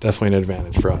 it's definitely an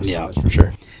advantage for us. Yeah. That's for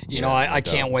sure. I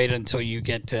can't wait until you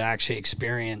get to actually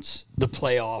experience the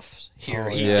playoffs here. Oh,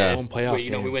 He yeah. did. Home playoff we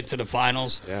game. went to the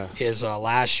finals. Yeah. His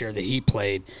last year that he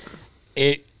played.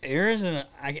 It was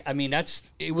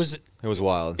It was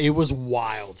wild. It was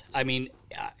wild. I mean,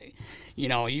 You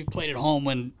know, you've played at home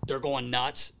when they're going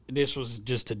nuts. This was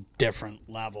just a different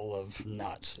level of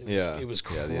nuts. It was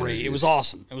great. It was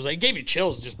awesome. It was like, it gave you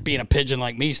chills just being a pigeon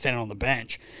like me standing on the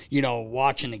bench, you know,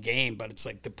 watching the game. But it's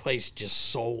like the place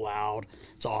just so loud.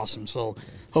 It's awesome. So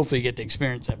hopefully you get to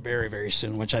experience that very, very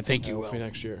soon, which I think you will. Hopefully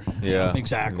next year. Yeah.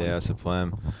 Exactly. Yeah, that's the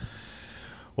plan.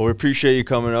 Well, we appreciate you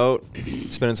coming out,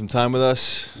 spending some time with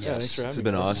us. Yeah, thanks for having me. This has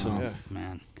been awesome. Oh,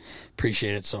 man.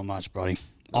 Appreciate it so much, buddy.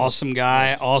 Awesome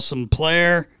guy, awesome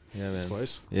player. Yeah, man.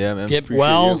 Twice. Yeah, man. Get Appreciate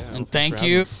well, you. and thank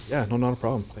you. Yeah, no, not a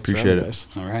problem. Thanks Appreciate for having it. me, guys.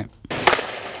 All right.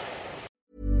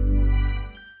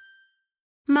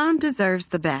 Mom deserves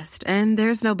the best, and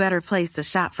there's no better place to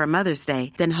shop for Mother's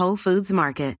Day than Whole Foods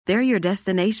Market. They're your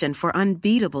destination for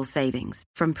unbeatable savings,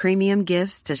 from premium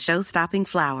gifts to show-stopping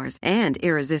flowers and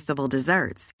irresistible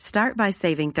desserts. Start by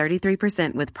saving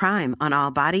 33% with Prime on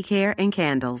all body care and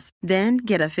candles. Then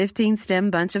get a 15-stem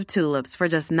bunch of tulips for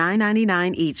just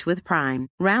 $9.99 each with Prime.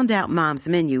 Round out Mom's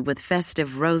menu with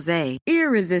festive rosé,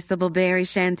 irresistible berry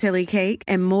chantilly cake,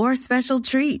 and more special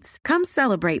treats. Come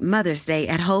celebrate Mother's Day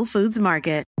at Whole Foods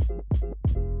Market.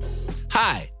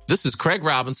 Hi, this is Craig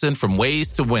Robinson from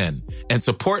Ways to Win, and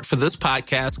support for this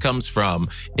podcast comes from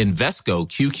Invesco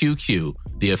QQQ,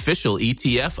 the official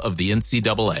ETF of the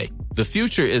NCAA. The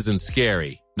future isn't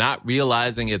scary. Not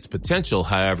realizing its potential,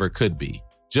 however, could be.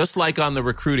 Just like on the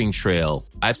recruiting trail,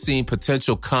 I've seen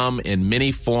potential come in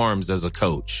many forms as a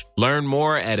coach. Learn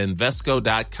more at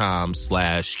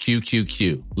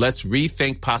Invesco.com/QQQ. Let's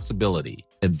rethink possibility.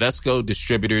 Invesco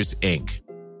Distributors, Inc.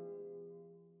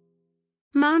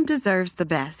 Mom deserves the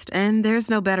best, and there's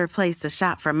no better place to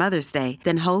shop for Mother's Day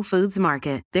than Whole Foods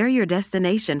Market. They're your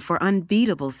destination for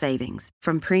unbeatable savings,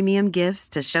 from premium gifts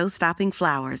to show-stopping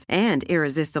flowers and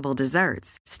irresistible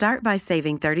desserts. Start by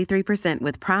saving 33%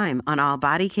 with Prime on all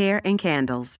body care and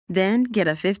candles. Then get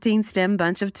a 15-stem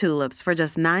bunch of tulips for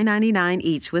just $9.99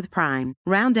 each with Prime.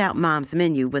 Round out Mom's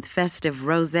menu with festive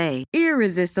rosé,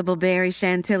 irresistible berry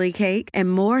chantilly cake,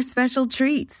 and more special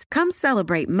treats. Come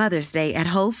celebrate Mother's Day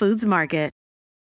at Whole Foods Market.